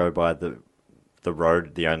 we'll go by the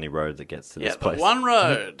road, the only road that gets to this place. Yeah, the one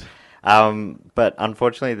road. But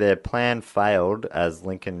unfortunately, their plan failed as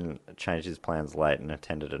Lincoln changed his plans late and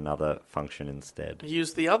attended another function instead.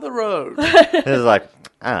 Use the other road. It was like,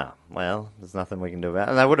 well, there's nothing we can do about it.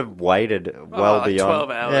 And they would have waited well like beyond. 12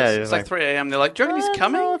 hours. Yeah, it's like 3 a.m. They're like, do you reckon he's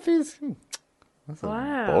coming? That's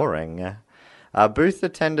Wow. boring. Booth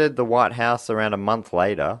attended the White House around a month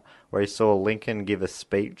later, where he saw Lincoln give a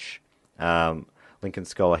speech. Lincoln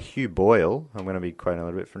scholar Hugh Boyle, I'm going to be quoting a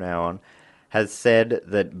little bit from now on, has said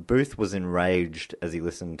that Booth was enraged as he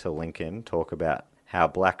listened to Lincoln talk about how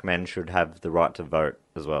black men should have the right to vote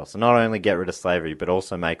as well. So not only get rid of slavery, but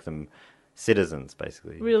also make them citizens,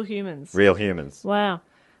 basically. Real humans. Real humans. Wow.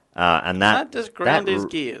 And That just ground his r-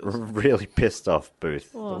 gears. really pissed off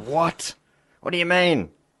Booth. Oh. What? What do you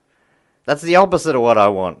mean? That's the opposite of what I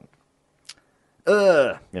want.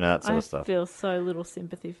 That sort I of stuff. feel so little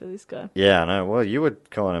sympathy for this guy. Yeah, I know. Well, you were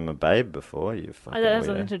calling him a babe before. You fucking That has weirdo.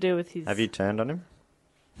 something to do with his... Have you turned on him?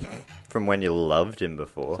 From when you loved him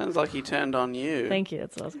before. Sounds like he turned on you. Thank you,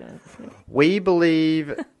 that's what I was going to say. We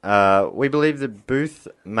believe that Booth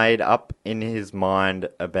made up in his mind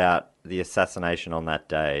about the assassination on that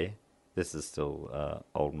day. This is still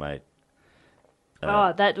old mate.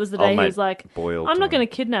 That was the old day he mate was like, Boyle I'm to not him. going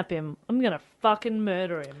to kidnap him. I'm going to fucking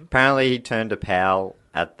murder him. Apparently he turned to Powell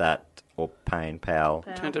at that, or Payne, Powell.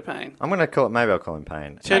 Turned to Payne. I'm going to call it, maybe I'll call him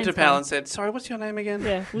Payne. Turned to Payne's Pal fine. and said, sorry, what's your name again?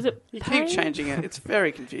 Yeah, was it You Payne? keep changing it. It's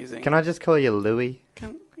very confusing. Can I just call you Louis?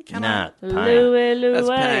 Can Nah, I? Payne. Louis. That's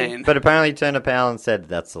Payne. But apparently he turned to Powell and said,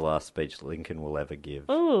 that's the last speech Lincoln will ever give.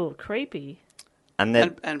 Oh, creepy. And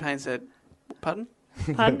then, And Payne said, pardon?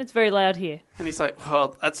 Pardon? It's very loud here. And he's like,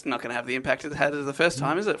 well, that's not going to have the impact it had the first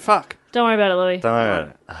time, is it? Fuck. Don't worry about it, Louis. don't worry about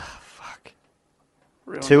it. Oh, fuck.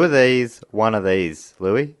 Real 2 of these, 1 of these.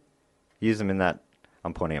 Louis, use them in that.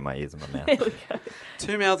 I'm pointing at my ears and my mouth. There we go.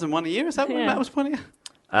 2 mouths and 1 a year? Is that what Yeah. Matt was pointing at?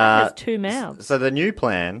 There's 2 mouths. So the new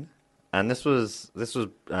plan, and this was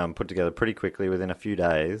put together pretty quickly within a few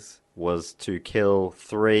days, was to kill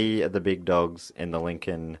 3 of the big dogs in the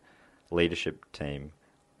Lincoln leadership team.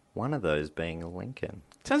 One of those being Lincoln.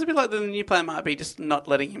 Sounds a bit like the new plan might be just not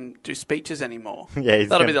letting him do speeches anymore. Yeah, he's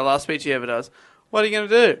That'll be gonna- the last speech he ever does. What are you going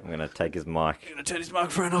to do? I'm going to take his mic. You're going to turn his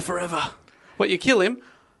microphone off forever. What, you kill him?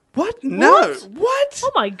 What? No. What?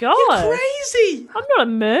 Oh my god. You're crazy. I'm not a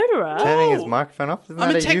murderer. Turning his Oh. microphone off? Isn't I'm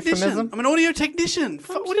that a a technician. euphemism? I'm an audio technician.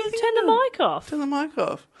 I'm What do you just think? turn the mic off. Turn the mic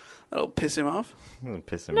off. That'll piss him off.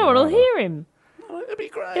 Piss him No one will right hear him. Oh, that'd be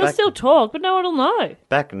great. He'll still talk, but no one will know.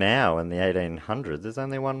 Back now in the 1800s, there's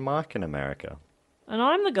only one mic in America. And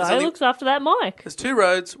I'm the guy only- who looks after that mic. There's 2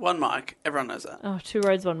 roads, 1 mic. Everyone knows that. Oh, 2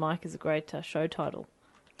 Roads, 1 Mic is a great show title.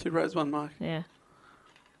 2 roads, 1 mic. Yeah.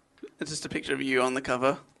 It's just a picture of you on the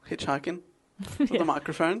cover, hitchhiking, with a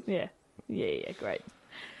microphone. Yeah, great.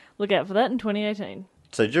 Look out for that in 2018.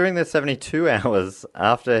 So during the 72 hours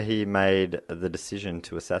after he made the decision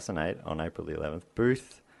to assassinate on April the 11th,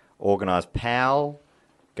 Booth organised Powell,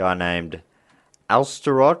 a guy named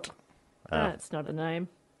Alsterot. That's not a name.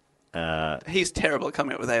 He's terrible at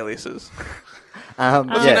coming up with aliases. Yeah,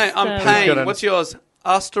 What's your name? I'm He's Payne. got an- What's yours?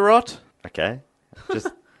 Asterot? okay. Just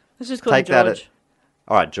Let's just call him take that. George.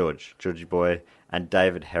 All right, Georgie boy, and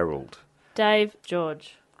David Herold. Dave,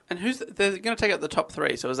 George. And they're going to take out the top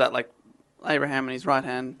 3, so is that like Abraham and his right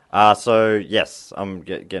hand. So yes, I'm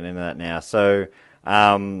getting into that now. So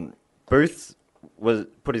Booth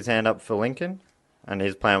put his hand up for Lincoln, and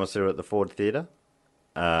his plan was to do it at the Ford Theatre.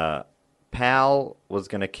 Payne was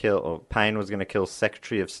going to kill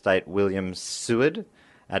Secretary of State William Seward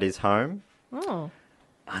at his home. Oh.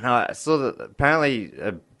 I know. I saw that. Apparently,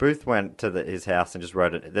 Booth went to his house and just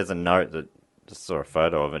wrote it. There's a note that just saw a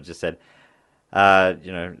photo of it. Just said,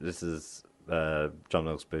 this is John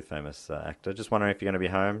Wilkes Booth, famous actor. Just wondering if you're going to be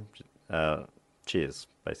home. Cheers,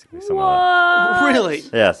 basically. Something like that. Really?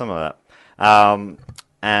 Yeah, something like that.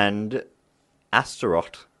 And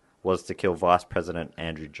Astaroth was to kill Vice President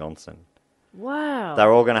Andrew Johnson. Wow. They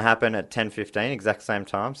were all going to happen at 10:15, exact same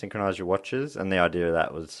time. Synchronize your watches, and the idea of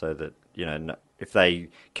that was so that if they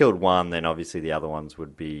killed one, then obviously the other ones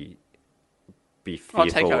would be fearful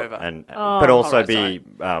take over. but also right, be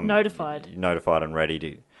notified and ready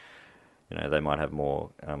to. They might have more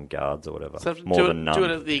guards or whatever. So more than none. Do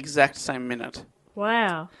it at the exact same minute.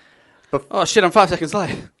 Wow. Oh shit! I'm 5 seconds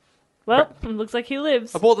late. Well, it looks like he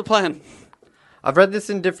lives. I bought the plan. I've read this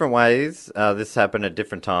in different ways. This happened at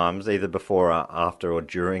different times, either before, after, or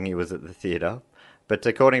during he was at the theatre. But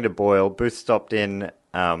according to Boyle, Booth stopped in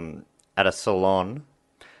at a salon.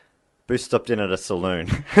 Booth stopped in at a saloon.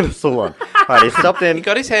 At a salon. Right, he stopped in. He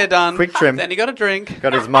got his hair done. Quick trim. Then he got a drink.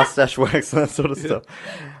 Got his mustache waxed and that sort of stuff.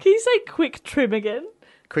 Can you say quick trim again?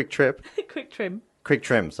 Quick trip. Quick trim. Quick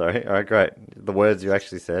trim, sorry. All right, great. The words you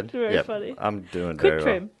actually said. Very funny. I'm doing Quick very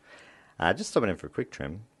trim. well. Just stopping in for a quick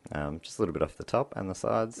trim. Just a little bit off the top and the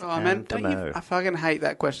sides. Oh, and man, I fucking hate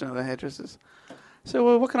that question of the hairdressers. So,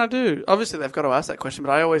 well, what can I do? Obviously, they've got to ask that question,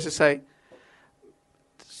 but I always just say,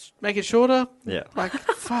 make it shorter. Yeah. Like,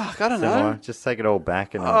 fuck, I don't Similar. know. Just take it all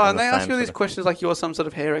back. And They ask you all these questions like you're some sort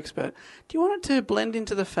of hair expert. Do you want it to blend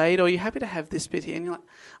into the fade, or are you happy to have this bit here? And you're like,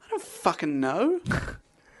 I don't fucking know.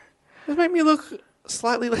 Just make me look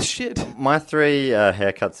slightly less shit. My 3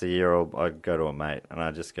 haircuts a year, I go to a mate and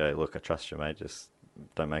I just go, look, I trust you, mate. Just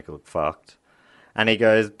don't make it look fucked. And he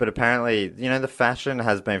goes, but apparently, the fashion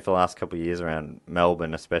has been for the last couple of years around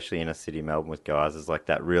Melbourne, especially inner city Melbourne with guys, is like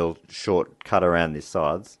that real short cut around the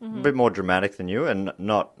sides. A bit more dramatic than you, and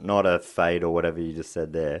not a fade or whatever you just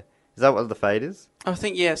said there. Is that what the fade is? I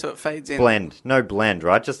think, yeah, so it fades in. Blend. No blend,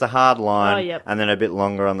 right? Just a hard line yep. and then a bit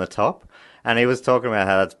longer on the top. And he was talking about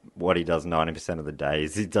how that's what he does 90% of the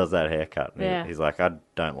days. He does that haircut. And Yeah. he's like, I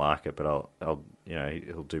don't like it, but I'll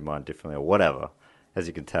he'll do mine differently or whatever. As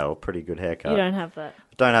you can tell, pretty good haircut. You don't have that.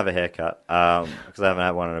 Don't have a haircut because I haven't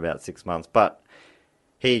had one in about 6 months. But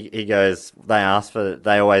he goes, they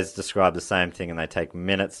always describe the same thing and they take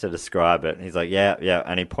minutes to describe it. And he's like, yeah.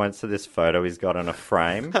 And he points to this photo he's got on a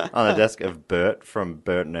frame on the desk of Bert from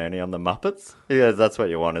Bert and Ernie on the Muppets. He goes, that's what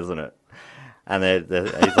you want, isn't it? And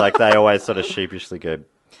he's like, they always sort of sheepishly go,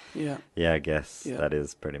 yeah, I guess that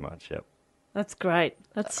is pretty much, yep. That's great.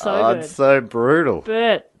 That's so good. It's so brutal.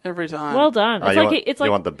 Bert, Every time. well done. It's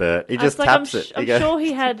you want the Bert. He just like, taps it. I'm sure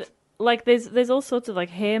he had, like, there's all sorts of, like,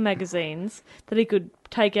 hair magazines that he could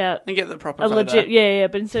take out And get the proper a photo. legit, yeah,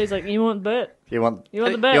 but instead he's like, you want Bert? You want You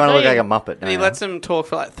want the you Bert? want to look don't like a you? Muppet. And he lets him talk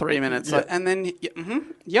for like 3 minutes. Like, and then,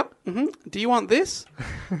 do you want this?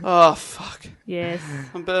 Oh, fuck. Yes.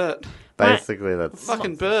 I'm Bert. Basically, that's...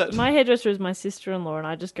 Fucking Bert. My hairdresser is my sister-in-law, and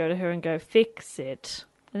I just go to her and go, fix it.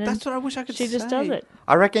 And then That's what I wish I could she say. just does it.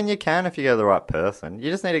 I reckon you can if you go to the right person.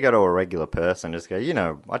 You just need to go to a regular person. Just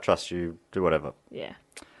go, I trust you. Do whatever. Yeah.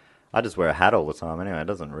 I just wear a hat all the time anyway. It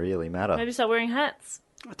doesn't really matter. Maybe start wearing hats.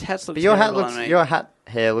 Tats look But your hat terrible looks... on me. Your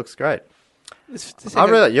hair looks great. This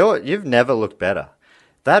You've never looked better.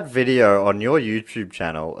 That video on your YouTube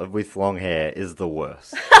channel with long hair is the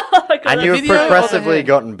worst. And you've video or the progressively hair?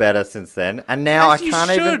 gotten better since then. And now As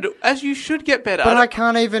you should get better. But I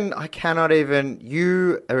cannot even.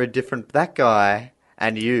 You are a different. That guy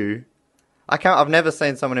and you. I've never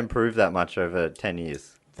seen someone improve that much over 10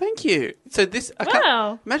 years. Thank you. So this.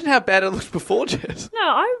 Wow. Imagine how bad it looked before, Jess. No,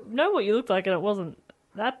 I know what you looked like, and it wasn't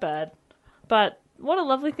that bad. But what a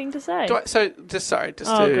lovely thing to say. Oh, God,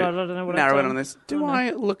 I don't know what I've narrow in done. on this. Do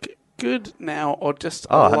I look good now, or just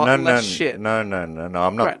a Oh lot no, less shit? No, I'm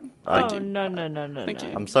not. Great. Oh, no. Thank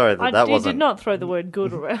you. I'm sorry that You wasn't. did not throw the word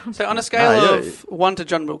good around. So on a scale No, of 1 to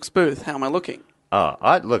John Wilkes Booth, how am I looking? Oh,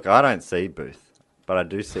 I don't see Booth, but I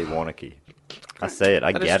do see Warnocky. I see it.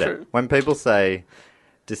 I That is get it. true. When people say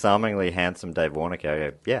disarmingly handsome Dave Warnocky, I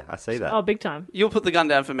go, yeah, I see that. Oh, big time. You'll put the gun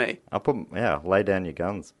down for me. Lay down your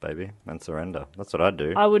guns, baby, and surrender. That's what I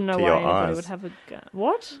do. I wouldn't know to why your anybody eyes. would have a gun.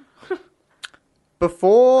 What?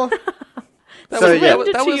 Before. Surrender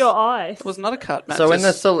that to was- your eyes. It was not a cut, Matt. So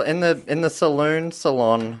just- in the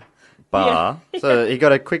salon bar. Yeah. So he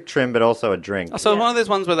got a quick trim, but also a drink. So one of those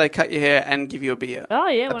ones where they cut your hair and give you a beer. Oh,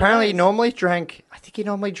 yeah. one of Apparently, he those. normally drank. I think he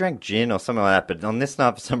normally drank gin or something like that. But on this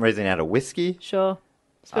night, for some reason, he had a whiskey. Sure.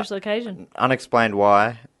 Special occasion. Unexplained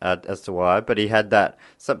why, as to why. But he had that.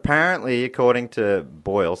 So apparently, according to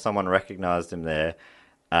Boyle, someone recognised him there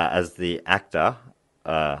as the actor,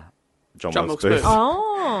 John Wilkes Booth,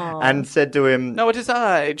 Oh. and said to him, No, it is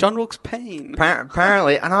I, John Wilkes Payne.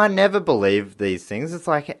 apparently, and I never believed these things. It's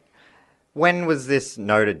like, when was this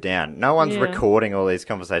noted down? No one's Yeah. recording all these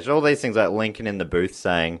conversations. All these things like Lincoln in the booth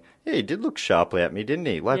saying, "Yeah, he did look sharply at me, didn't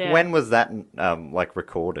he?" Like, Yeah. when was that like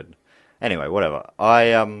recorded? Anyway, whatever.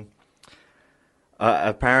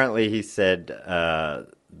 Apparently he said,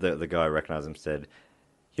 the guy who recognised him said,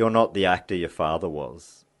 "You're not the actor your father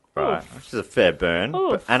was." Right, Oof. which is a fair burn.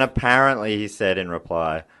 Oof. And apparently he said in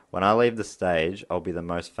reply, "When I leave the stage, I'll be the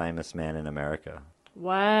most famous man in America."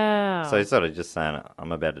 Wow. So he's sort of just saying,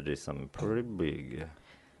 "I'm about to do something pretty big."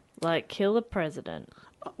 Like, kill the president.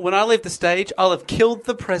 When I leave the stage, I'll have killed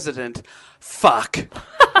the president. Fuck.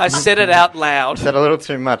 I said it out loud. Said a little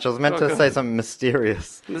too much. I was meant to Okay. say something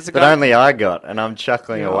mysterious There's a that guy- only I got, and I'm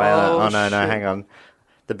chuckling away. Oh, Oh, no, shit. hang on.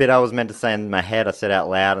 The bit I was meant to say in my head, I said out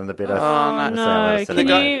loud, and the bit I Oh, said out loud, No, I said can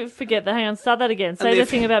again. you forget that? Hang on, start that again. Say the the f-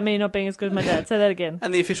 thing about me not being as good as my dad. Say that again.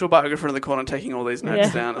 And the official biographer in the corner taking all these notes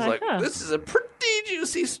Yeah. down is like, Like, huh. this is a pretty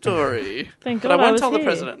juicy story. Thank But God I won't was tell the here.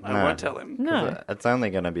 president. I No. won't tell him. No. It's only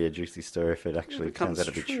going to be a juicy story if it actually It turns becomes out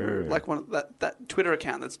to be true. Like that Twitter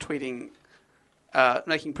account that's tweeting,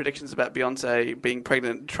 making predictions about Beyonce being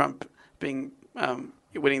pregnant, Trump being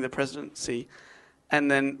winning the presidency, and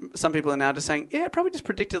then some people are now just saying, yeah, it probably just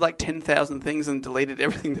predicted like 10,000 things and deleted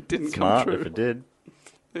everything that didn't Smart come if true. it did.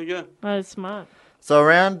 There you go. That is smart. So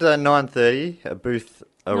around 9:30, a booth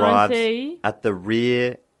arrives 9:30? at the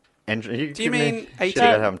rear entrance. Do you mean shit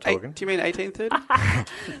about how I'm 18? talking? Do you mean 1830?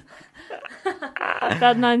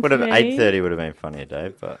 About 9:30. Would have 8:30 would have been funnier,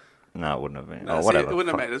 Dave, but no, it wouldn't have been. No, Oh, see, whatever. it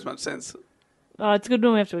wouldn't have Fuck. made as much sense. Oh, it's good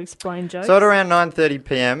when we have to explain jokes. So at around 9:30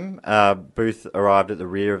 p.m., Booth arrived at the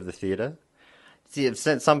rear of the theatre. See,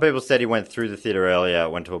 some people said he went through the theatre earlier,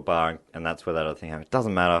 went to a bar, and that's where that other thing happened. It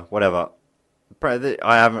doesn't matter. Whatever.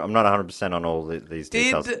 I'm not 100% on all these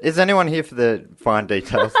details. Is anyone here for the fine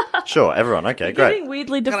details? Sure, everyone. Okay, You're great. getting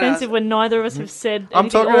weirdly Can I defensive ask- when neither of us have said I'm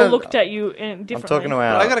anything talking or to- looked at you I'm differently. talking to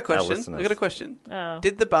our I got a our question. listeners. I got a question. Oh.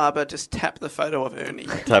 Did the barber just tap the photo of Ernie?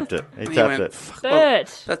 Tapped it. He And tapped went, it. "Fuck, well,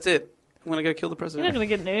 Bert, that's it. I'm going to go kill the you're not president. going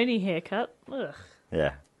to get an Ernie haircut. Ugh.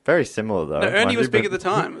 Yeah. Very similar, though. No, Ernie mind was you, big but- at the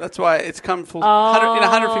time. That's why it's come full Oh, in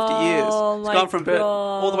 150 years. It's my gone from Bert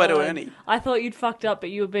all the way to God. Ernie. I thought you'd fucked up, but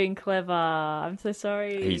you were being clever. I'm so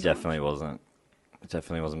sorry. He definitely wasn't.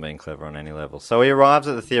 Definitely wasn't being clever on any level. So he arrives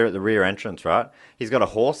at the theatre at the rear entrance, right? He's got a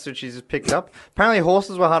horse which he's just picked up. Apparently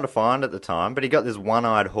horses were hard to find at the time, but he got this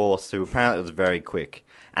one-eyed horse who apparently was very quick.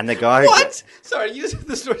 And the guy who... What? Sorry, you said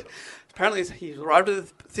the story. Apparently, he arrived at the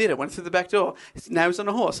theatre, went through the back door. Now he's on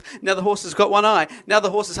a horse. Now the horse has got one eye. Now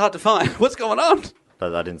the horse is hard to find. What's going on?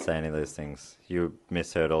 But I didn't say any of those things. You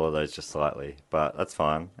misheard all of those just slightly, but that's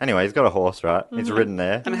fine. Anyway, he's got a horse, right? He's ridden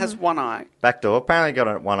there. And it has one eye. Back door. Apparently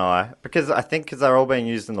got one eye. Because they're all being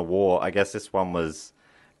used in the war, I guess this one was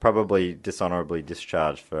probably dishonourably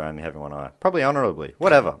discharged for only having one eye. Probably honourably.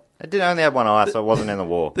 Whatever. It did only have one eye, so it wasn't in the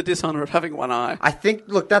war. The dishonour of having one eye. I think,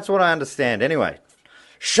 look, that's what I understand. Anyway,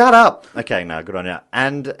 shut up. Okay, no, good on you.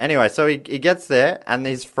 And anyway, so he gets there, and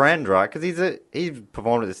his friend, right, because he's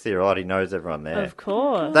performed at this theatre a lot, he knows everyone there. Of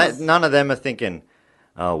course. None of them are thinking,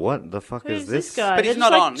 oh, what the fuck Who's is this guy? But he's They're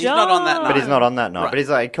not just like, on. He's not on that John. night. But he's not on that night. Right. But he's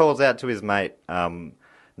like, he calls out to his mate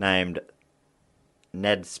named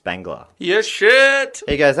Ned Spangler. Yeah, shit.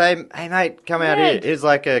 He goes, hey mate, come out here. Ned. He's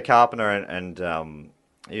like a carpenter and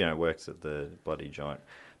works at the bloody joint.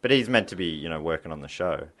 But he's meant to be, working on the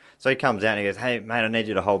show. So he comes out and he goes, hey, mate, I need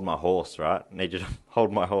you to hold my horse, right? I need you to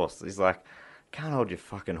hold my horse. He's like, can't hold your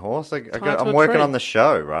fucking horse. Tied to I'm a working tree. on the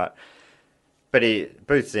show, right? But he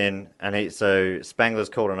boots in, and so Spangler's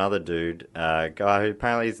called another dude, a guy who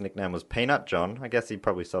apparently his nickname was Peanut John. I guess he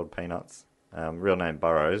probably sold peanuts. Real name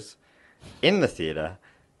Burroughs. In the theatre,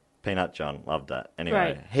 Peanut John loved that. Anyway,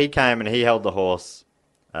 Right. he came and he held the horse.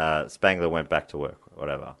 Spangler went back to work,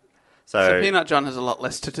 whatever. So Peanut John has a lot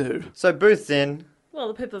less to do. So Booth's in. Well,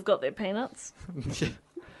 the people have got their peanuts.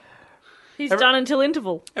 He's done until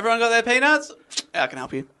interval. Everyone got their peanuts? I can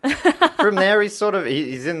help you. From there, he's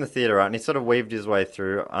in the theatre, right? And he sort of weaved his way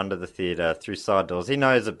through under the theatre, through side doors. He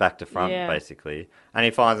knows it back to front, Yeah. basically. And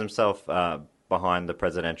he finds himself behind the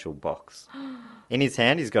presidential box. In his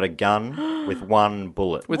hand, he's got a gun with one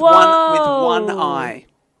bullet. With Whoa. one eye.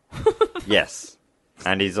 Yes.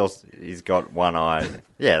 And he's got one eye.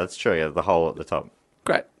 Yeah, that's true. He has the hole at the top.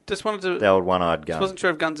 Great. Just wanted to. The old one-eyed gun. Just wasn't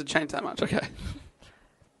sure if guns had changed that much. Okay.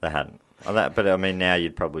 They hadn't. But I mean, now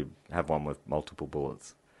you'd probably have one with multiple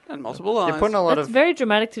bullets. And multiple eyes. You're putting a lot It's of. very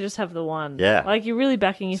dramatic to just have the one. Yeah. Like, you're really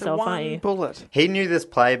backing So yourself, aren't one you? bullet. He knew this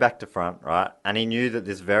play back to front, right? And he knew that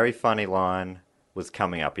this very funny line was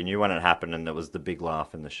coming up. He knew when it happened, and there was the big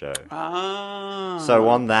laugh in the show. Ah. So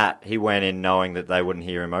on that, he went in knowing that they wouldn't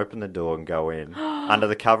hear him open the door and go in under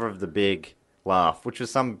the cover of the big laugh, which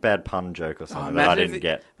was some bad pun joke or something that I didn't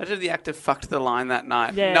get. Imagine if the actor fucked the line that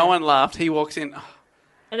night. Yeah. No one laughed. He walks in.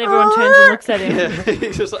 And everyone turns and looks at him. Yeah,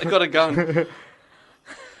 he's just like, got a gun.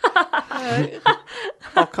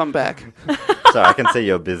 I'll come back. Sorry, I can see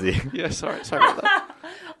you're busy. Yeah, sorry about that.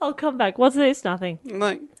 I'll come back. What's this? Nothing.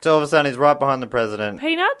 Like, So all of a sudden, he's right behind the president,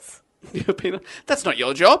 Peanuts? you're Peanut. That's not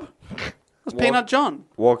your job. That's Peanut John.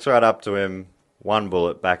 walks right up to him, one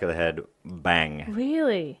bullet, back of the head, bang,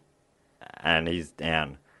 Really? and he's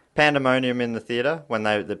down. Pandemonium in the theatre when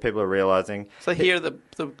the people are realising. So here the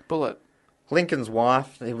bullet. Lincoln's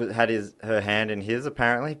wife had her hand in his,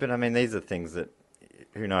 apparently. But, I mean, these are things that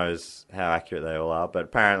who knows how accurate they all are. But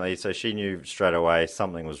apparently, so she knew straight away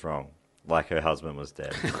something was wrong, like her husband was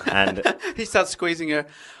dead. And He starts squeezing her.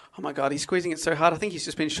 Oh, my God, he's squeezing it so hard. I think he's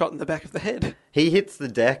just been shot in the back of the head. he hits the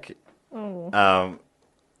deck, and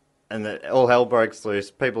all hell breaks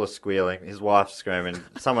loose. People are squealing. His wife's screaming.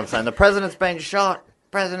 Someone's saying, the president's been shot.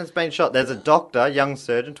 President's been shot. There's a doctor, young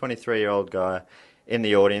surgeon, 23-year-old guy, in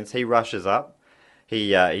the audience. He rushes up.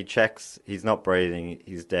 He checks. He's not breathing.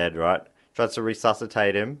 He's dead, right? Tries to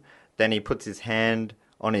resuscitate him. Then he puts his hand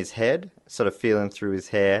on his head, sort of feeling through his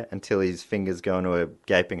hair until his fingers go into a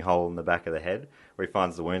gaping hole in the back of the head where he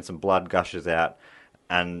finds the wound. Some blood gushes out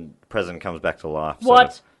and the president comes back to life.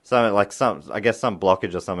 What? I guess some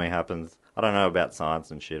blockage or something happens. I don't know about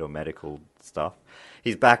science and shit or medical stuff.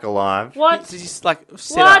 He's back alive. What? He's like,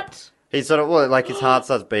 sit up. What? He's sort of, like his heart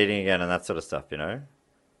starts beating again and that sort of stuff, you know?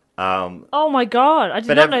 Oh my God. I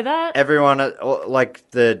did not know that. Everyone, like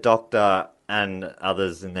the doctor and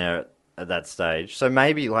others in there at that stage. So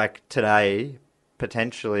maybe like today,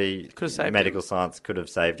 potentially Could've saved medical science could have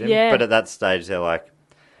saved him. Yeah. But at that stage, they're like,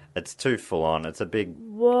 it's too full on. It's a big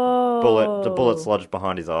Whoa. bullet. The bullet's lodged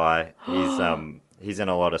behind his eye. He's in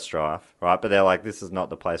a lot of strife, right? But they're like, this is not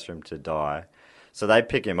the place for him to die. So they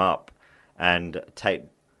pick him up and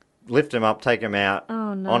lift him up, take him out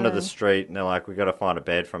onto the street, and they're like, we've got to find a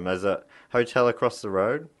bed for him. There's a hotel across the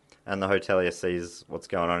road, and the hotelier sees what's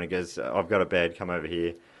going on. He goes, I've got a bed, come over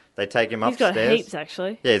here. They take him He's upstairs. got heaps,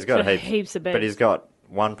 actually. Yeah, he's got heaps of beds. But he's got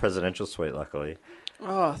one presidential suite, luckily.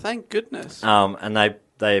 Oh, thank goodness. And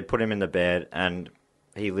they put him in the bed, and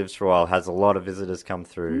he lives for a while, has a lot of visitors come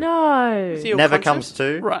through. No. Is he all Never conscious? comes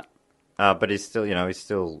to. Right. But he's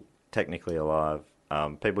still technically alive.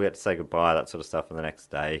 People get to say goodbye, that sort of stuff, and the next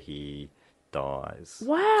day he dies.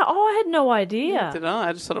 Wow. Oh, I had no idea. Did I?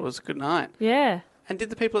 I just thought it was a good night. Yeah. And did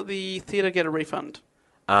the people at the theatre get a refund?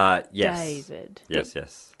 Yes. David. Yes.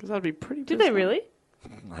 Because that'd be pretty Did they really?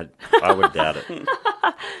 I would doubt it.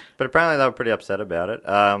 But apparently they were pretty upset about it.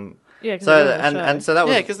 Yeah. 'cause So it was a show. and so that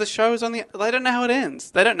was. Yeah, because the show is on the... They don't know how it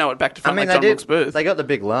ends. They don't know it back to I front mean, like John they Wilkes did. Booth. They got the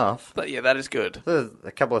big laugh. But yeah, that is good. There's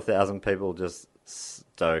a couple of thousand people just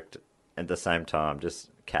stoked at the same time, just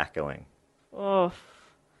cackling. Oh.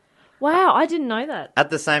 Wow, I didn't know that. At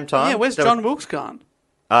the same time. Yeah, where's there John was- Wilkes gone?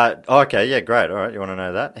 Okay, yeah, great. All right, you want to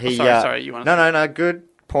know that? Sorry, you want to... No, good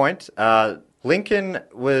point. Lincoln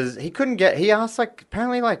he asked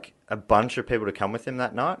apparently a bunch of people to come with him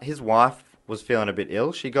that night. His wife was feeling a bit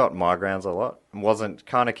ill. She got migraines a lot and wasn't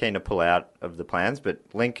kind of keen to pull out of the plans. But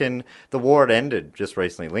Lincoln, the war had ended just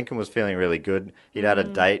recently. Lincoln was feeling really good. He'd had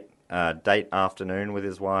a date afternoon with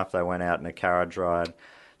his wife. They went out in a carriage ride.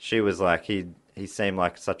 She was like, he seemed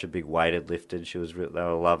like such a big weight had lifted. They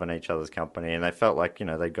were loving each other's company, and they felt like,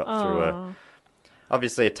 they got through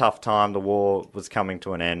obviously a tough time. The war was coming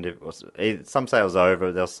to an end. Some say it was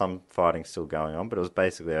over. There was some fighting still going on, but it was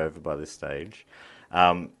basically over by this stage.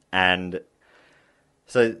 And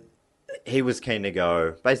so he was keen to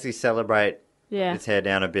go, basically celebrate. Yeah. His hair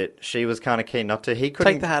down a bit. She was kind of keen not to. He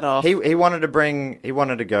couldn't Take the hat off. He wanted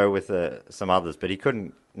to go with some others, but he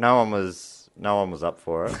couldn't. No one was up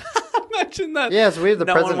for it. Imagine that. Yeah, it's weird. The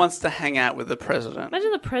no president one wants to hang out with the president.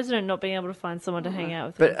 Imagine the president not being able to find someone to hang out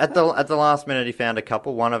with. But him. at the last minute, he found a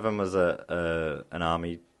couple. One of them was an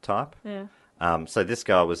army type. Yeah. So this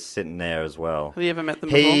guy was sitting there as well. Have you ever met them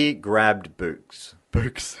He grabbed Booth.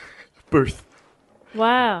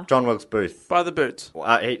 Wow. John Wilkes Booth. before? By the boots.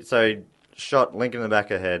 So he shot Lincoln in the back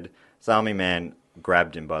of the head. This army man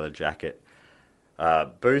grabbed him by the jacket.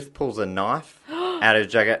 Booth pulls a knife out of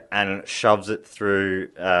his jacket and shoves it through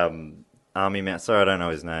army man. Sorry, I don't know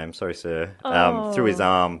his name. Sorry, sir. Oh. Through his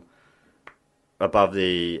arm, above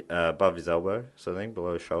his elbow, so I think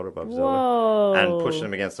below his shoulder, above his elbow, and pushed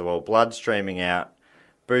him against the wall. Blood streaming out.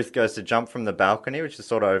 Booth goes to jump from the balcony, which is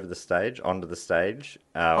sort of over the stage, onto the stage.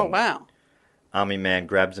 Oh, wow. Army man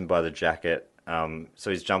grabs him by the jacket, so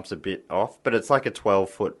his jump's a bit off, but it's like a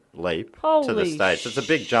 12-foot leap to the stage. So it's a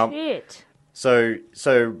big jump. Shit.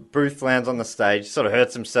 So Booth lands on the stage, sort of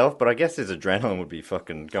hurts himself, but I guess his adrenaline would be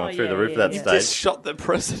fucking going through the roof of that stage. Just shot the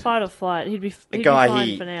president. Fight or flight. He'd be A guy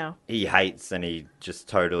fine for now. he hates and he just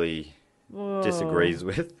totally disagrees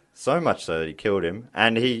with, so much so that he killed him.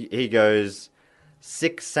 And he goes,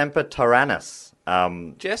 Sic Semper Tyrannis.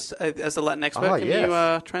 Jess, as the Latin expert, can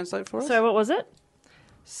you translate for us? So what was it?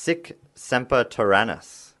 Sic Semper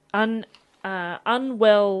Tyrannis.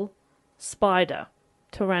 Unwell spider.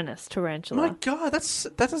 Tyrannus, tarantula. My God,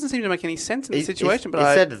 that doesn't seem to make any sense in the situation. But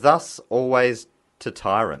he said, thus always to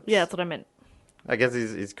tyrants. Yeah, that's what I meant. I guess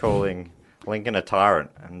he's calling Lincoln a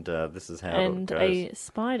tyrant, and this is how it goes. And a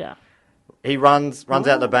spider. He runs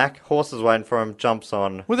out the back, horse is waiting for him, jumps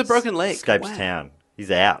on. With a broken leg. Escapes town.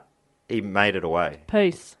 He's out. He made it away.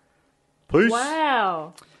 Peace. Peace.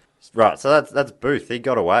 Wow. Right, so that's Booth. He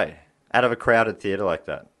got away out of a crowded theatre like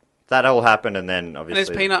that. That all happened, and then obviously... And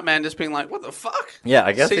there's Peanut Man just being like, what the fuck? Yeah,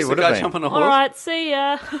 I guess Sees he would the have guy been. jump on a horse. All right, see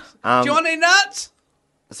ya. Do you want any nuts?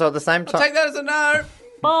 So at the same I'll time... take that as a no.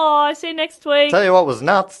 Bye. See you next week. Tell you what was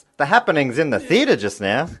nuts. The happenings in the theatre just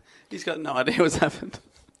now. He's got no idea what's happened.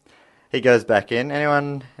 He goes back in.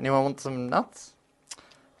 Anyone want some nuts?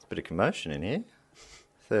 There's a bit of commotion in here.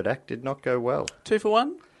 Third act did not go well. 2 for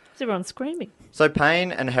 1? Is everyone screaming? So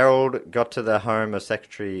Payne and Harold got to the home of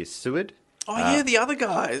Secretary Seward. Oh, yeah, the other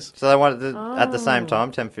guys. So they wanted at the same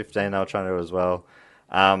time, 10:15, they were trying to do it as well.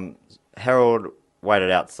 Harold waited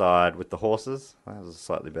outside with the horses. That was a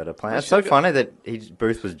slightly better plan. It's so funny that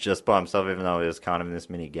Booth was just by himself, even though he was kind of in this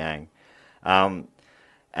mini gang. And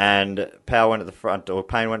Payne went to the front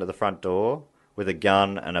door with a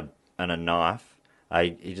gun and a knife.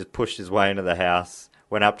 He just pushed his way into the house,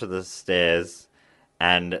 went up to the stairs,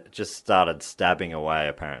 and just started stabbing away,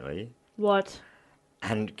 apparently. What?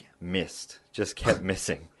 And missed. Just kept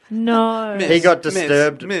missing. No. He got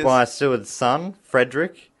disturbed by Seward's son,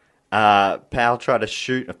 Frederick. Payne's tried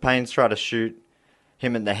to shoot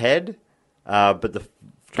him in the head, but the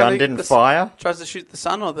gun didn't fire. Tries to shoot the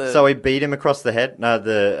son or the... So he beat him across the head. No,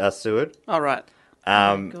 the Seward. Oh, right.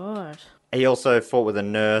 Oh, God. He also fought with a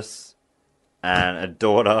nurse and a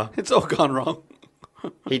daughter. It's all gone wrong.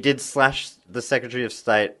 He did slash the Secretary of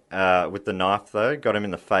State with the knife, though. Got him in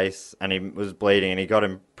the face, and he was bleeding, and he got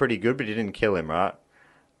him pretty good, but he didn't kill him, right?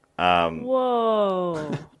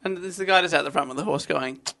 Whoa. And there's the guy just out the front with the horse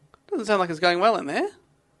going, doesn't sound like it's going well in there.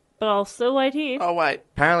 But I'll still wait here. Oh, wait.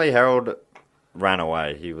 Apparently, Harold ran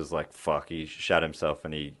away. He was like, fuck, he shot himself,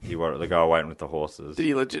 and he wanted the guy waiting with the horses. Did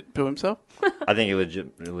he legit poo himself? I think he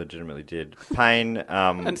legitimately did. Payne...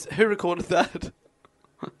 And who recorded that?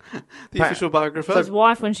 The official biographer? His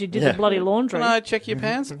wife when she did the bloody laundry. Can I check your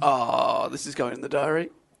pants? Oh, this is going in the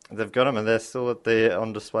diary. They've got them, and they're still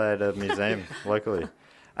on display at a museum locally.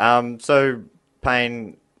 So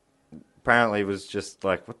Payne apparently was just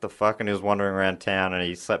like, what the fuck? And he was wandering around town, and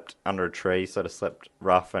he slept under a tree, sort of slept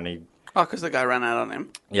rough, and he... Oh, because the guy ran out on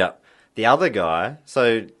him. Yeah. The other guy,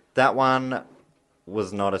 so that one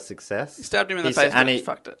was not a success. He stabbed him in the face, and he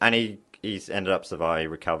fucked it. And he ended up surviving, he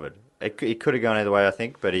recovered. He could have gone either way, I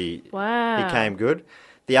think, but he came good.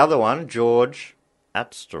 The other one, George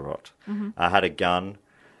Absterot, had a gun.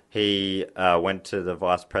 He went to the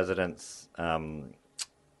vice president's where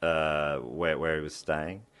he was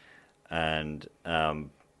staying, and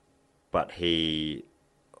but he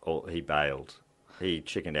bailed. He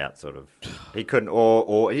chickened out, sort of. He couldn't,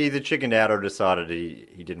 or he either chickened out or decided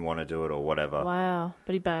he didn't want to do it or whatever. Wow,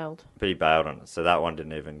 but he bailed. But he bailed on it, so that one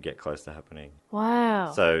didn't even get close to happening.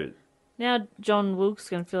 Wow. So now John Wilkes is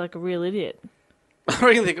going to feel like a real idiot. I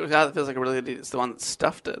really think the guy that feels like a real idiot is the one that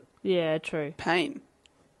stuffed it. Yeah, true. Payne.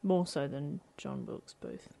 More so than John Wilkes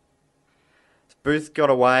Booth. Booth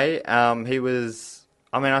got away. He was...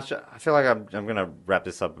 I mean, I feel like I'm going to wrap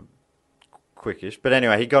this up quickish. But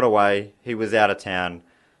anyway, he got away. He was out of town.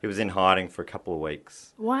 He was in hiding for a couple of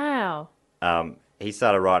weeks. Wow. He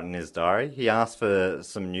started writing his diary. He asked for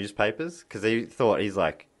some newspapers because he thought, he's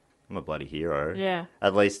like, I'm a bloody hero. Yeah.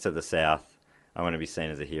 At least to the south. I'm going to be seen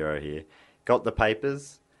as a hero here. Got the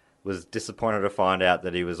papers. Was disappointed to find out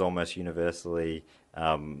that he was almost universally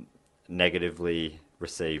negatively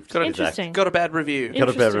received. Interesting. Got a bad review. Got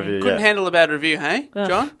a bad review, Couldn't handle a bad review, hey, Ugh.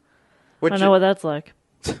 John? I know what that's like.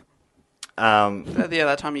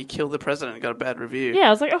 That time he killed the president and got a bad review. Yeah, I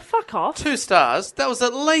was like, oh, fuck off. 2 stars. That was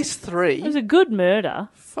at least 3. It was a good murder.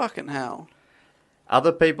 Fucking hell.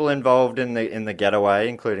 Other people involved in the getaway,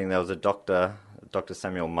 including there was a Dr.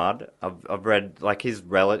 Samuel Mudd. I've read like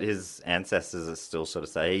his ancestors are still sort of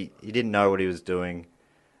say he didn't know what he was doing.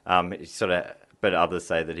 But others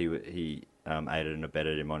say that he aided and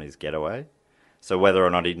abetted him on his getaway. So whether or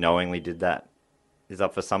not he knowingly did that is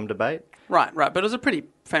up for some debate. Right. But it was a pretty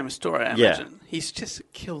famous story, I imagine. He's just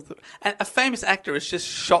killed and a famous actor has just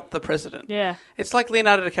shot the president. Yeah. It's like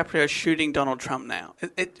Leonardo DiCaprio shooting Donald Trump now.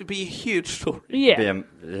 It'd be a huge story. Yeah.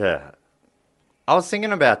 Yeah. I was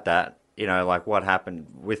thinking about that, like what happened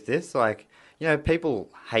with this. Like, people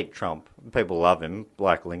hate Trump. People love him,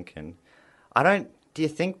 like Lincoln. Do you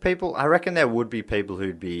think I reckon there would be people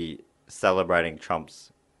who'd be celebrating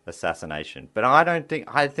Trump's assassination. But I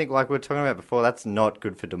think like we were talking about before, that's not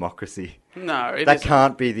good for democracy. No, that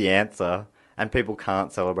can't be the answer. And people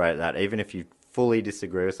can't celebrate that, even if you fully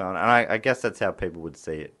disagree with someone. And I guess that's how people would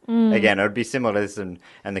see it. Again, it would be similar to this, and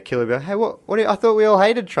the killer would be like, hey, I thought we all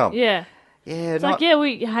hated Trump. Yeah. Yeah, it's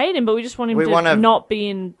we hate him, but we just want him to not be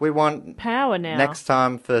in power now. Next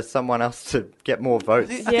time for someone else to get more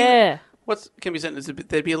votes. Yeah. What can be said is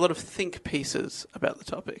there'd be a lot of think pieces about the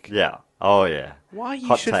topic. Yeah. Oh, yeah. Why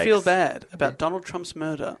you should feel bad about Donald Trump's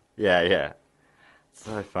murder. Yeah. It's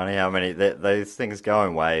so funny how many those things go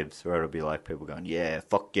in waves where it'll be like people going, yeah,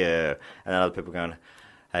 fuck yeah, and then other people going,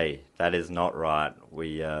 hey, that is not right.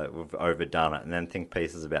 We've overdone it, and then think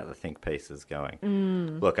pieces about the think pieces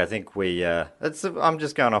going. Look, I think I'm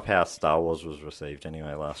just going off how Star Wars was received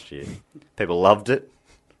anyway last year. People loved it,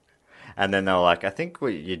 and then they were like, I think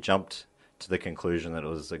you jumped to the conclusion that it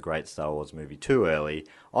was a great Star Wars movie too early.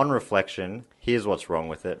 On reflection, here's what's wrong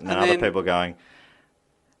with it, and then other people going,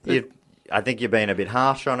 I think you're being a bit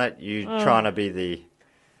harsh on it. You're trying to be the...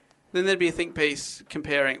 Then there'd be a think piece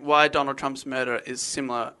comparing why Donald Trump's murder is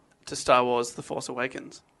similar to Star Wars The Force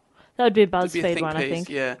Awakens. That would be a BuzzFeed one, I think.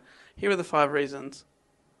 Yeah. Here are the 5 reasons.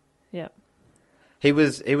 Yeah. He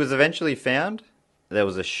was eventually found. There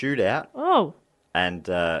was a shootout. Oh. And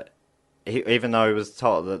even though he was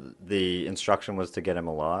told that the instruction was to get him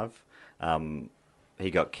alive, he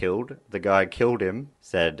got killed. The guy who killed him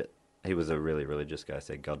said... He was a really religious guy,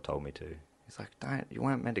 said, God told me to. He's like, you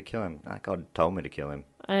weren't meant to kill him. God told me to kill him.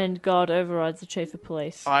 And God overrides the chief of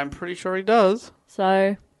police. I'm pretty sure he does.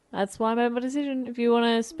 So, that's why I made my decision. If you want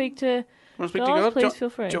to speak to God, please feel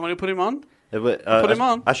free. Do you want me to put him on? Put him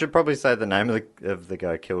on. I should probably say the name of the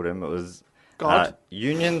guy who killed him. It was God.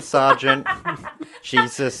 Union Sergeant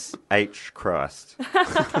Jesus H. Christ,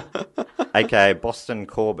 a.k.a. Boston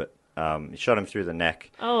Corbett. He shot him through the neck.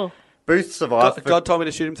 Oh. Booth survived. God told me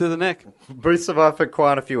to shoot him through the neck. Booth survived for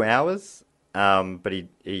quite a few hours, but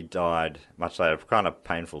he died much later. Kind of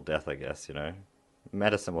painful death, I guess.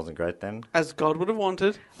 Medicine wasn't great then, as God would have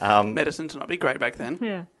wanted. Medicine to not be great back then.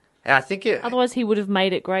 Yeah, I think it. Otherwise, he would have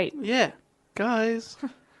made it great. Yeah, guys,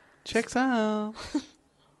 checks out.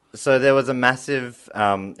 So there was a massive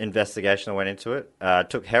investigation that went into it.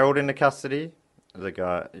 Took Harold into custody. The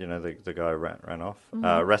guy, the guy ran off.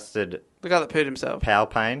 Arrested the guy that pooed himself. Power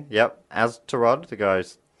Payne. Yep. As to Rod, the guy who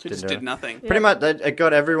just did nothing. Pretty much, it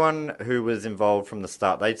got everyone who was involved from the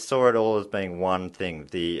start. They saw it all as being one thing: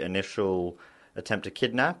 the initial attempt to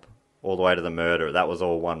kidnap, all the way to the murder. That was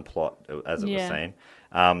all one plot, as it was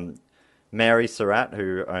seen. Mary Surratt,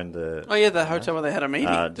 who owned the the hotel where they had a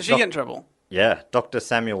meeting. Did she get in trouble? Yeah, Dr.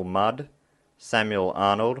 Samuel Mudd. Samuel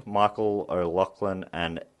Arnold, Michael O'Loughlin,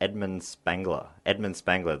 and Edmund Spangler. Edmund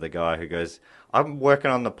Spangler, the guy who goes, I'm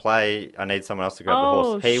working on the play, I need someone else to grab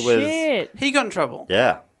the horse. He got in trouble.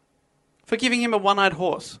 Yeah. For giving him a one-eyed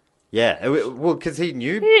horse. Yeah, well, because he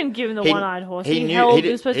knew... He didn't give him the one-eyed horse. He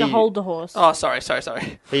was supposed to hold the horse. Oh, sorry.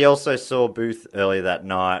 He also saw Booth earlier that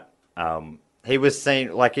night. He was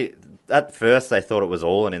seen, at first they thought it was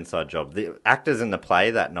all an inside job. The actors in the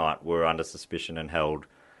play that night were under suspicion and held...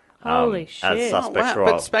 Holy shit. As suspects.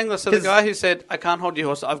 But Spangler, so the guy who said, I can't hold your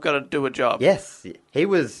horse, I've got to do a job. Yes. He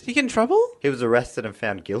was... Did he get in trouble? He was arrested and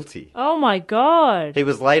found guilty. Oh, my God. He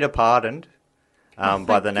was later pardoned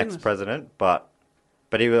by the next president, but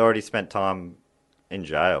he already spent time in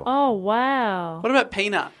jail. Oh, wow. What about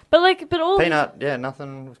Peanut? But all... Peanut,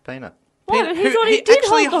 nothing with Peanut. What? He did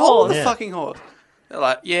actually hold the fucking horse. They're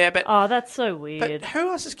like, but... Oh, that's so weird. But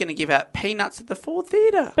who else is going to give out peanuts at the Ford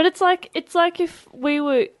Theatre? But it's like if we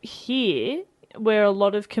were here, where a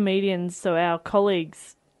lot of comedians, so our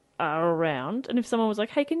colleagues, are around, and if someone was like,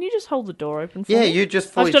 "Hey, can you just hold the door open for Yeah, me?" you just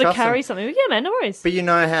fully I've got to trust carry them. something. Yeah, man, no worries. But you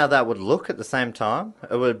know how that would look at the same time?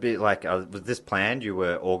 It would be like, was this planned? You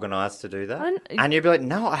were organised to do that? And you'd be like,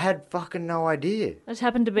 no, I had fucking no idea. I just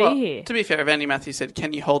happened to be Well, here. to be fair, if Andy Matthews said,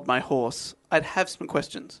 "Can you hold my horse?" I'd have some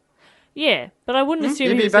questions. Yeah, but I wouldn't assume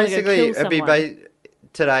It'd he be was going to go basically, kill someone.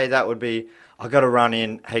 today that would be, I got to run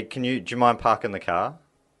in. Hey, do you mind parking the car?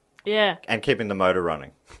 Yeah. And keeping the motor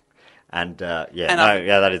running. And, And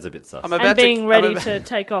that is a bit sus. I'm And about being ready I'm about- to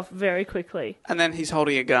take off very quickly. And then he's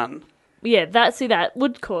holding a gun. Yeah, that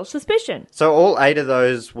would cause suspicion. So all 8 of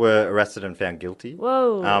those were arrested and found guilty.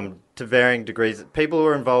 Whoa. To varying degrees. People who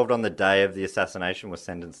were involved on the day of the assassination were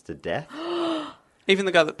sentenced to death. Even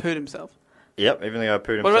the guy that pooed himself. Yep, even the guy who pooed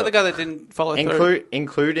himself. What about the guy that didn't follow through?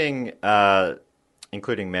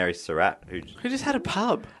 Including Mary Surratt, who just had a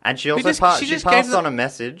pub. and she Who also just- she she just gave passed them- on a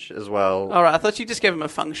message as well. All right, I thought you just gave him a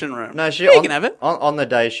function room. No, she Yeah, you can have it. on the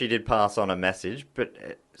day she did pass on a message, but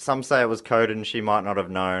some say it was coded and she might not have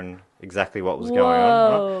known exactly what was going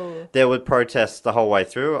on. Whoa. Right? There were protests the whole way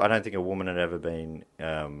through. I don't think a woman had ever been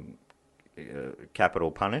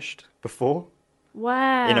capital punished before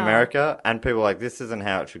Wow. in America, and people were like, this isn't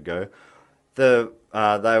how it should go. They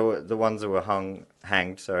were the ones that were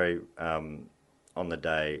hanged. On the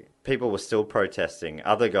day, people were still protesting.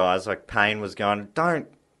 Other guys, like Payne, was going, "Don't.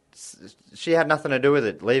 She had nothing to do with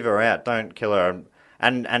it. Leave her out. Don't kill her."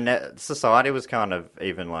 And society was kind of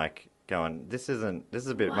even like going, "This is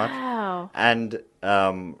a bit much." Wow. And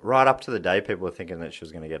right up to the day, people were thinking that she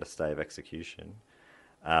was going to get a stay of execution,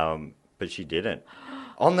 but she didn't.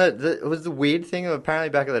 It was the weird thing. Apparently,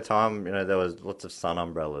 back at the time, there was lots of sun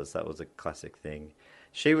umbrellas. That was a classic thing.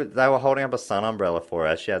 They were holding up a sun umbrella for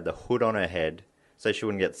her. She had the hood on her head, so she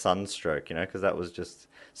wouldn't get sunstroke. Because that was just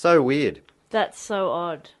so weird. That's so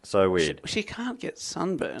odd. So weird. She can't get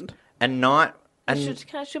sunburned. And night. And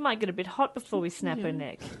She might get a bit hot before we snap her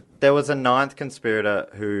neck. there was a 9th conspirator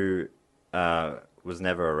who was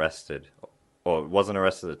never arrested, or wasn't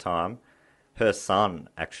arrested at the time. Her son,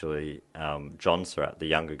 actually, John Surratt, the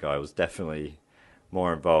younger guy, was definitely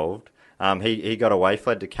more involved. He got away,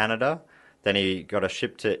 fled to Canada. Then he got a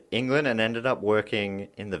ship to England and ended up working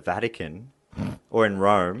in the Vatican or in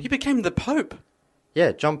Rome. He became the Pope.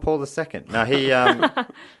 Yeah, John Paul II. No, he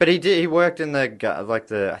but he worked in I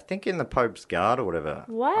think in the Pope's Guard or whatever.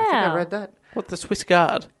 Wow. I think I read that. What, the Swiss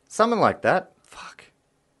Guard? Something like that. Fuck.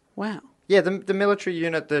 Wow. Yeah, the military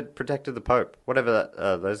unit that protected the Pope,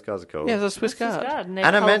 whatever those guys are called. Yeah, the Swiss Guard. And their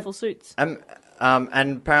And I meant- colourful suits. And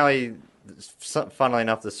apparently, funnily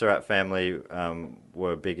enough, the Surratt family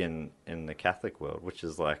were big in the Catholic world, which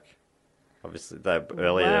is like, obviously,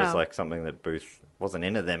 earlier it was Wow. like something that Booth wasn't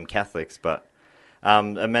into them Catholics, but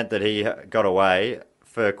it meant that he got away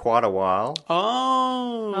for quite a while.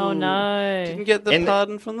 Oh, no. Didn't get the In the-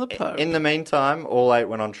 pardon from the Pope. In the meantime, all 8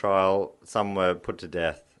 went on trial. Some were put to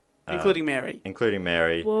death. including Mary. Including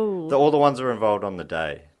Mary. Whoa. All the ones that were involved on the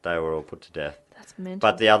day, they were all put to death. That's mental.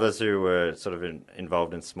 But the others who were sort of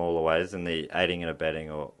involved in smaller ways, in the aiding and abetting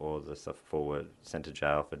or the stuff before, were sent to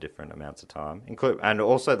jail for different amounts of time. And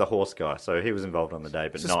also the horse guy. So he was involved on the day,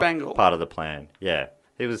 but So not Spangle. part of the plan. Yeah.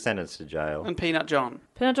 He was sentenced to jail. And Peanut John.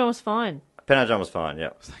 Peanut John was fine. Peanut John was fine,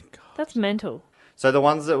 yeah. Thank God. That's mental. So the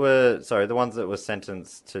ones that were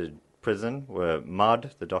sentenced to prison were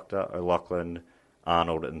Mudd, the doctor, O'Loughlin,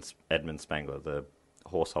 Arnold, and Edmund Spangler, the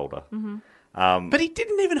horse holder. Mm-hmm. But he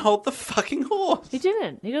didn't even hold the fucking horse. He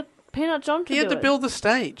didn't. He got Peanut John to He do had to it. build the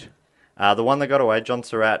stage. The one that got away, John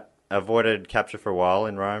Surratt, avoided capture for a while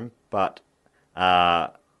in Rome, but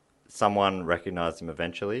someone recognised him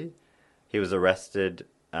eventually. He was arrested,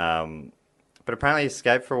 but apparently he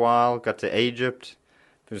escaped for a while, got to Egypt,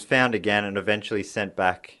 was found again, and eventually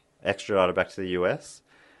extradited back to the US,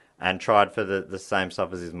 and tried for the same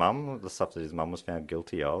stuff as his mum, the stuff that his mum was found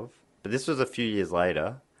guilty of. But this was a few years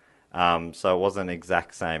later, so it wasn't an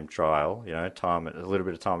exact same trial. A little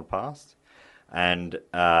bit of time had passed. And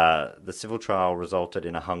the civil trial resulted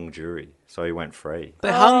in a hung jury, so he went free.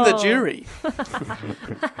 They hung the jury.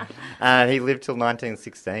 And he lived till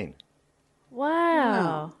 1916.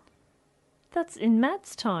 Wow. That's in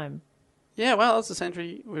Matt's time. Yeah, well, that's the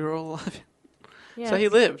century we were all alive in. Yeah. So he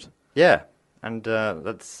lived. Yeah, and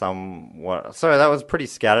that's somewhat... So that was pretty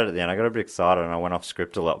scattered at the end. I got a bit excited and I went off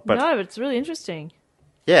script a lot. But No, but it's really interesting.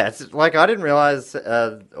 yeah, it's like I didn't realise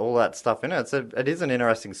all that stuff in it. It is an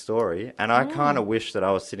interesting story, and I kind of wish that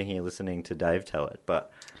I was sitting here listening to Dave tell it,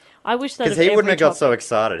 but... I wish that Because he wouldn't have got so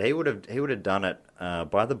excited. He would have done it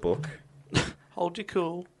by the book. Hold you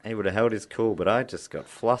cool. He would have held his cool, but I just got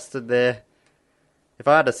flustered there. If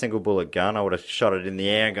I had a single bullet gun, I would have shot it in the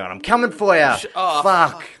air and gone, I'm coming for you! Oh,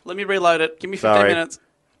 Fuck! Let me reload it. Give me 15 Sorry. minutes.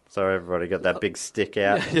 So everybody got that big stick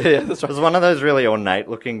out. Yeah, that's It was one of those really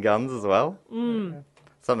ornate-looking guns as well.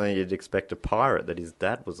 Something you'd expect a pirate that his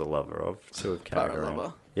dad was a lover of to have carried Pirate around.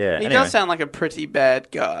 lover. Yeah, He anyway, does sound like a pretty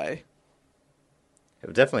bad guy.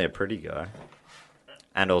 definitely a pretty guy.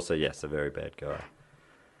 And also, yes, a very bad guy.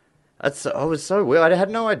 I was so weird. I had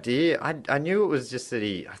no idea. I knew it was just that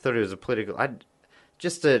I thought it was a political...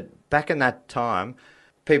 back in that time,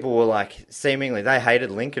 people were like, seemingly, they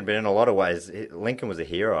hated Lincoln, but in a lot of ways, Lincoln was a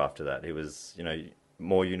hero after that. He was,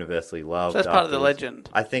 more universally loved. So that's part of the afterwards. legend.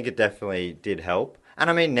 I think it definitely did help. And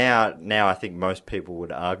I mean, now I think most people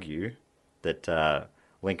would argue that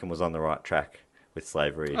Lincoln was on the right track with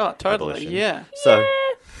slavery. Oh, totally, abolition. yeah.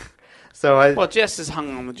 So Jess is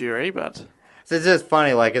hung on the jury, but... So it's just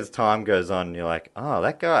funny, like, as time goes on, you're like, oh,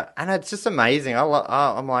 that guy. And it's just amazing.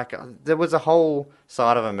 I'm like, there was a whole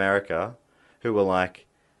side of America who were like,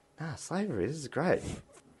 slavery, this is great.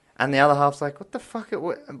 And the other half's like, what the fuck?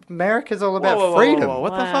 America's all about freedom. Whoa,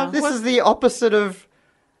 what the Wow. fuck? This is the opposite of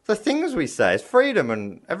the things we say. It's freedom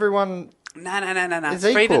and everyone... No. It's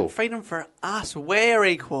Freedom, equal. freedom for us. We're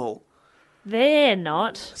equal. They're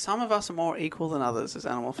not. Some of us are more equal than others, as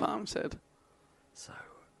Animal Farm said. So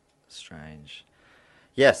strange.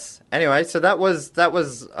 Yes. Anyway, so that was. Did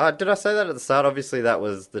I say that at the start? Obviously, that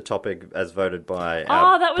was the topic as voted by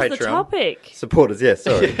our That was Patreon the topic. supporters. Yes,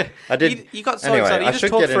 sorry. I did. You got so anyway, excited. I You just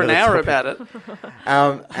should talked get for an into the hour topic.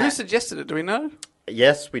 about it. Who suggested it? Do we know?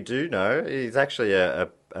 Yes, we do know. He's actually a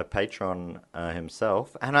patron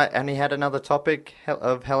himself, and he had another topic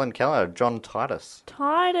of Helen Keller, John Titus.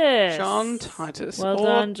 John Titus. Well or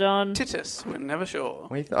done, John. Titus. We're never sure.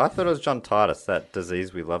 I thought it was John Titus, that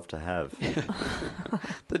disease we love to have.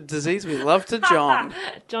 The disease we love to John.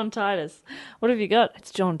 John Titus. What have you got?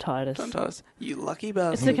 It's John Titus. John Titus. You lucky It's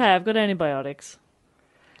bastard. okay. I've got antibiotics.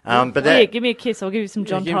 But Here, then, give me a kiss. I'll give you some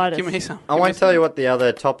John give, Titus. Give me some. I won't tell you what the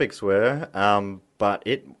other topics were, but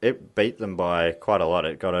it beat them by quite a lot.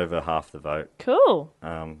 It got over half the vote. Cool.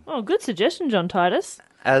 Oh, good suggestion, John Titus.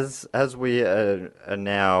 As we are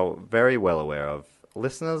now very well aware of,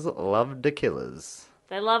 listeners love the Killers.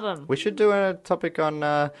 They love him. We should do a topic on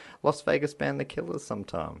Las Vegas band The Killers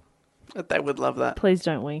sometime. They would love that. Please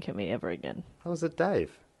don't wink at me ever again. How was it,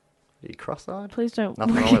 Dave? Are you cross-eyed? Please don't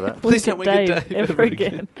Nothing wink, wrong with that. Please don't wink at Dave ever ever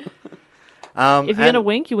again. If you're going to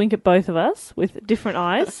wink, you wink at both of us with different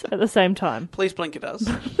eyes at the same time. Please blink at us.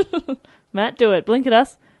 Matt, do it. Blink at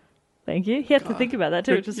us. Thank you. He had to think about that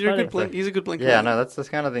too, which is You're a funny. good blink. He's a good blinker. Yeah, no, that's the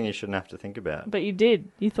kind of thing you shouldn't have to think about. But you did.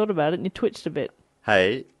 You thought about it and you twitched a bit.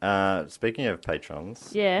 Hey, speaking of patrons,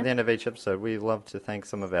 Yeah. at the end of each episode, we love to thank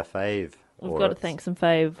some of our fave. We've got to thank some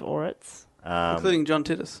favourites. Including John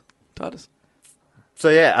Titus. So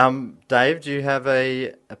yeah, Dave, do you have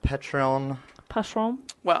a Patreon? Patron.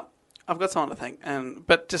 Well, I've got someone to thank,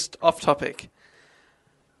 but just off topic.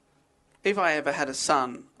 If I ever had a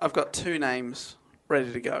son, I've got two names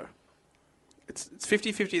ready to go. It's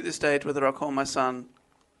 50-50 at this stage whether I'll call my son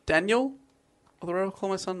Daniel or whether I'll call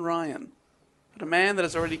my son Ryan. But a man that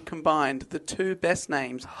has already combined the two best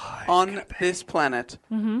names on this planet,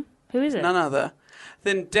 Who is it? none other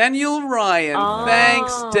than Daniel Ryan.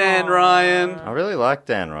 Thanks, Dan Ryan. I really like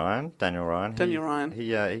Daniel Ryan. Daniel Ryan.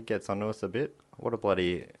 He gets onto us a bit. What a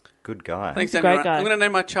bloody good guy. Thanks, He's a Daniel great Ryan. guy. I'm going to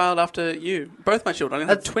name my child after you. Both my children. I'm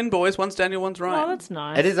going to have twin boys. One's Daniel, one's Ryan. Oh, that's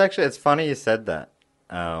nice. It is actually. It's funny you said that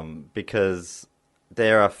because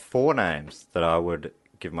there are 4 names that I would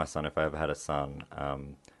give my son if I ever had a son: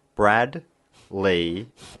 Brad, Lee,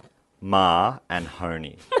 Ma, and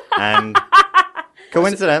Honey. And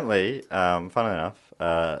coincidentally, funnily enough,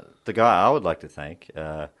 the guy I would like to thank,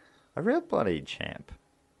 a real bloody champ,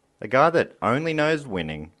 a guy that only knows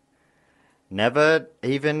winning, never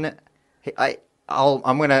even.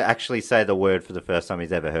 I'm going to actually say the word for the first time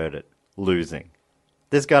he's ever heard it: losing.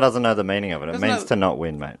 This guy doesn't know the meaning of it. It means to not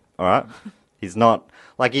win, mate. All right. He's not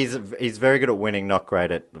like he's very good at winning, not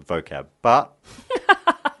great at vocab, but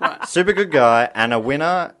super good guy and a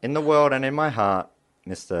winner in the world and in my heart,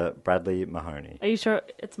 Mr. Bradley Mahoney. Are you sure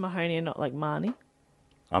it's Mahoney and not like Marnie?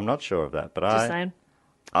 I'm not sure of that, but Just saying.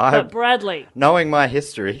 I But Bradley. knowing my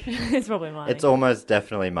history, It's probably Marnie. it's almost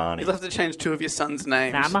definitely Marnie. You'll have to change 2 of your sons'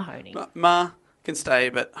 names. Nah, Mahoney. Ma can stay,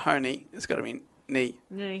 but Honey, it's got to be Nee.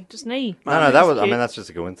 Nee, just Nee. No, that was. I cute. mean, that's just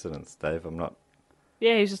a coincidence, Dave. I'm not.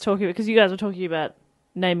 Yeah, he was just talking about, because you guys were talking about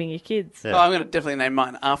naming your kids. Yeah. Oh, I'm going to definitely name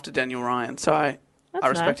mine after Daniel Ryan, so I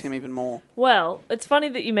respect nice. him even more. Well, it's funny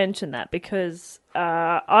that you mentioned that because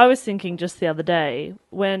I was thinking just the other day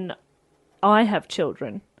when I have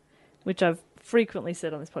children, which I've frequently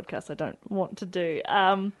said on this podcast I don't want to do.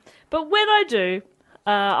 But when I do,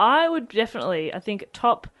 I would definitely, I think,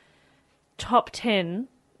 top 10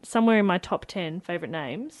 somewhere in my top 10 favourite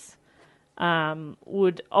names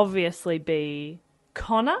would obviously be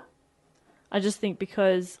Connor. I just think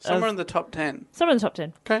because Somewhere in the top 10. Somewhere in the top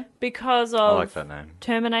 10. Okay. Because I of like that name.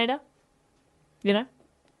 Terminator. You know?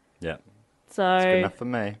 Yeah. So, It's good enough for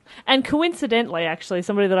me. and coincidentally, actually,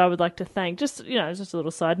 somebody that I would like to thank, just a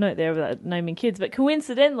little side note there about naming kids, but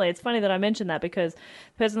coincidentally, it's funny that I mentioned that because the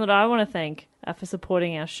person that I want to thank for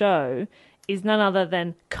supporting our show is none other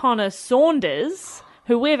than Connor Saunders,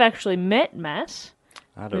 who we've actually met, Matt.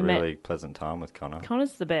 I had a really pleasant time with Connor.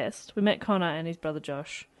 Connor's the best. We met Connor and his brother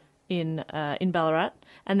Josh in Ballarat,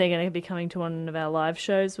 and they're going to be coming to one of our live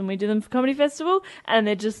shows when we do them for Comedy Festival, and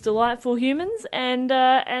they're just delightful humans,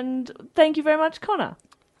 and thank you very much, Connor.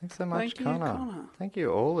 Thanks so much, Thank you, Connor. Connor. Thank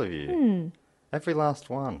you, all of you. Every last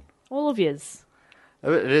one. All of yous.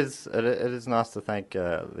 It is nice to thank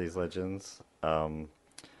these legends.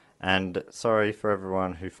 And sorry for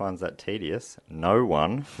everyone who finds that tedious. No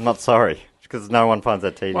one. I'm not sorry, because no one finds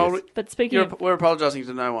that tedious. Well, But speaking we're apologising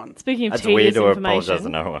to no one. of That's weird tedious to apologise to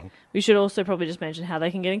information, no one. we should also probably just mention how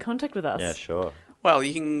they can get in contact with us. Yeah, sure. Well,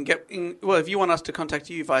 you can get if you want us to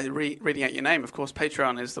contact you by reading out your name, of course,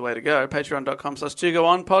 Patreon is the way to go.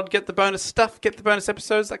 Patreon.com/DoGoOnPod. Get the bonus stuff, get the bonus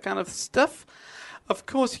episodes, that kind of stuff. Of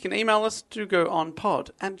course, you can email us,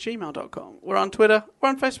 dogoonpod@gmail.com. We're on Twitter, we're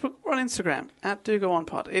on Facebook, we're on Instagram,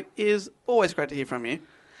 @dogoonpod. It is always great to hear from you.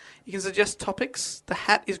 You can suggest topics. The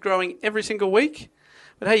hat is growing every single week.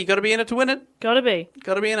 But hey, you got to be in it to win it. Gotta be.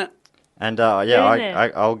 Got to be in it. And Get in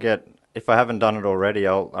there. I'll get, if I haven't done it already,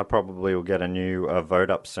 I probably will get a new vote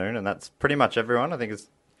up soon. And that's pretty much everyone. I think is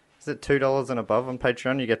it $2 and above on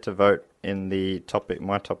Patreon? You get to vote in the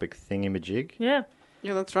my topic thingamajig. Yeah.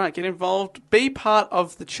 Yeah, that's right. Get involved. Be part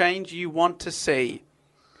of the change you want to see.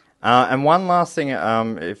 And one last thing,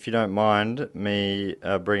 if you don't mind me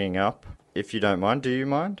bringing up, if you don't mind, do you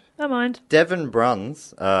mind? I don't mind. Devin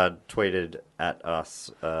Bruns tweeted at us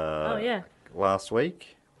last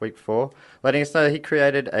week before, letting us know he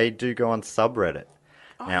created a Do Go On subreddit.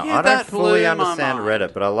 Now, yeah, I don't that fully blew my understand mind.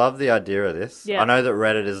 Reddit, but I love the idea of this. Yeah. I know that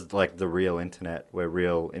Reddit is like the real internet, where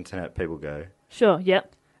real internet people go. Sure,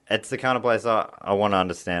 yep. It's the kind of place I want to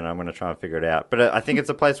understand. I'm going to try and figure it out. But I think it's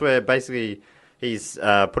a place where basically he's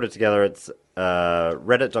put it together. It's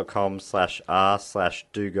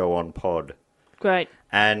reddit.com/r/dogoonpod. Great.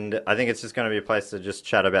 And I think it's just going to be a place to just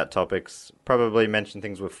chat about topics, probably mention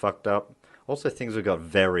things we've fucked up, also things we got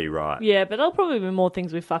very right. Yeah, but there'll probably be more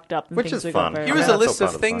things we fucked up than Which things is we fun. got very Give right. us a that's list all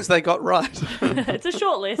of part of the things fun. they got right. It's a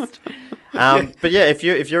short list. But yeah, if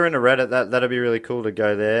you're in a Reddit, that'd be really cool to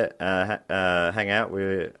go there, hang out.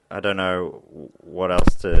 I don't know what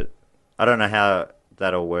else to. I don't know how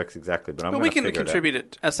that all works exactly, but I'm. But going we to can figure contribute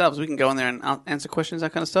it ourselves. We can go on there and answer questions,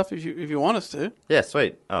 that kind of stuff, if you want us to. Yeah,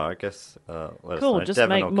 sweet. Oh, I guess. Let us Cool, know. just Devin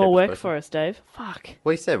make will more keep work posted. for us, Dave. Fuck.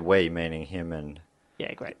 Well, he said we, meaning him and.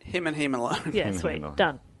 Yeah, great. Him and him alone. Yeah, Him sweet. alone.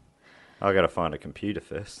 Done. I got to find a computer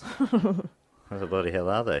first. Where the bloody hell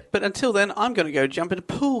are they? But until then, I'm going to go jump in a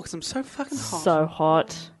pool because I'm so fucking hot. So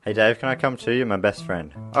hot. Hey, Dave, can I come to you? My best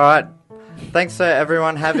friend. All right. Thanks for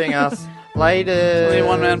everyone having us. Later. It's only a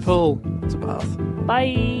one-man pool. It's a bath.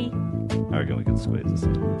 Bye. I reckon we can squeeze this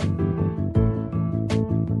in.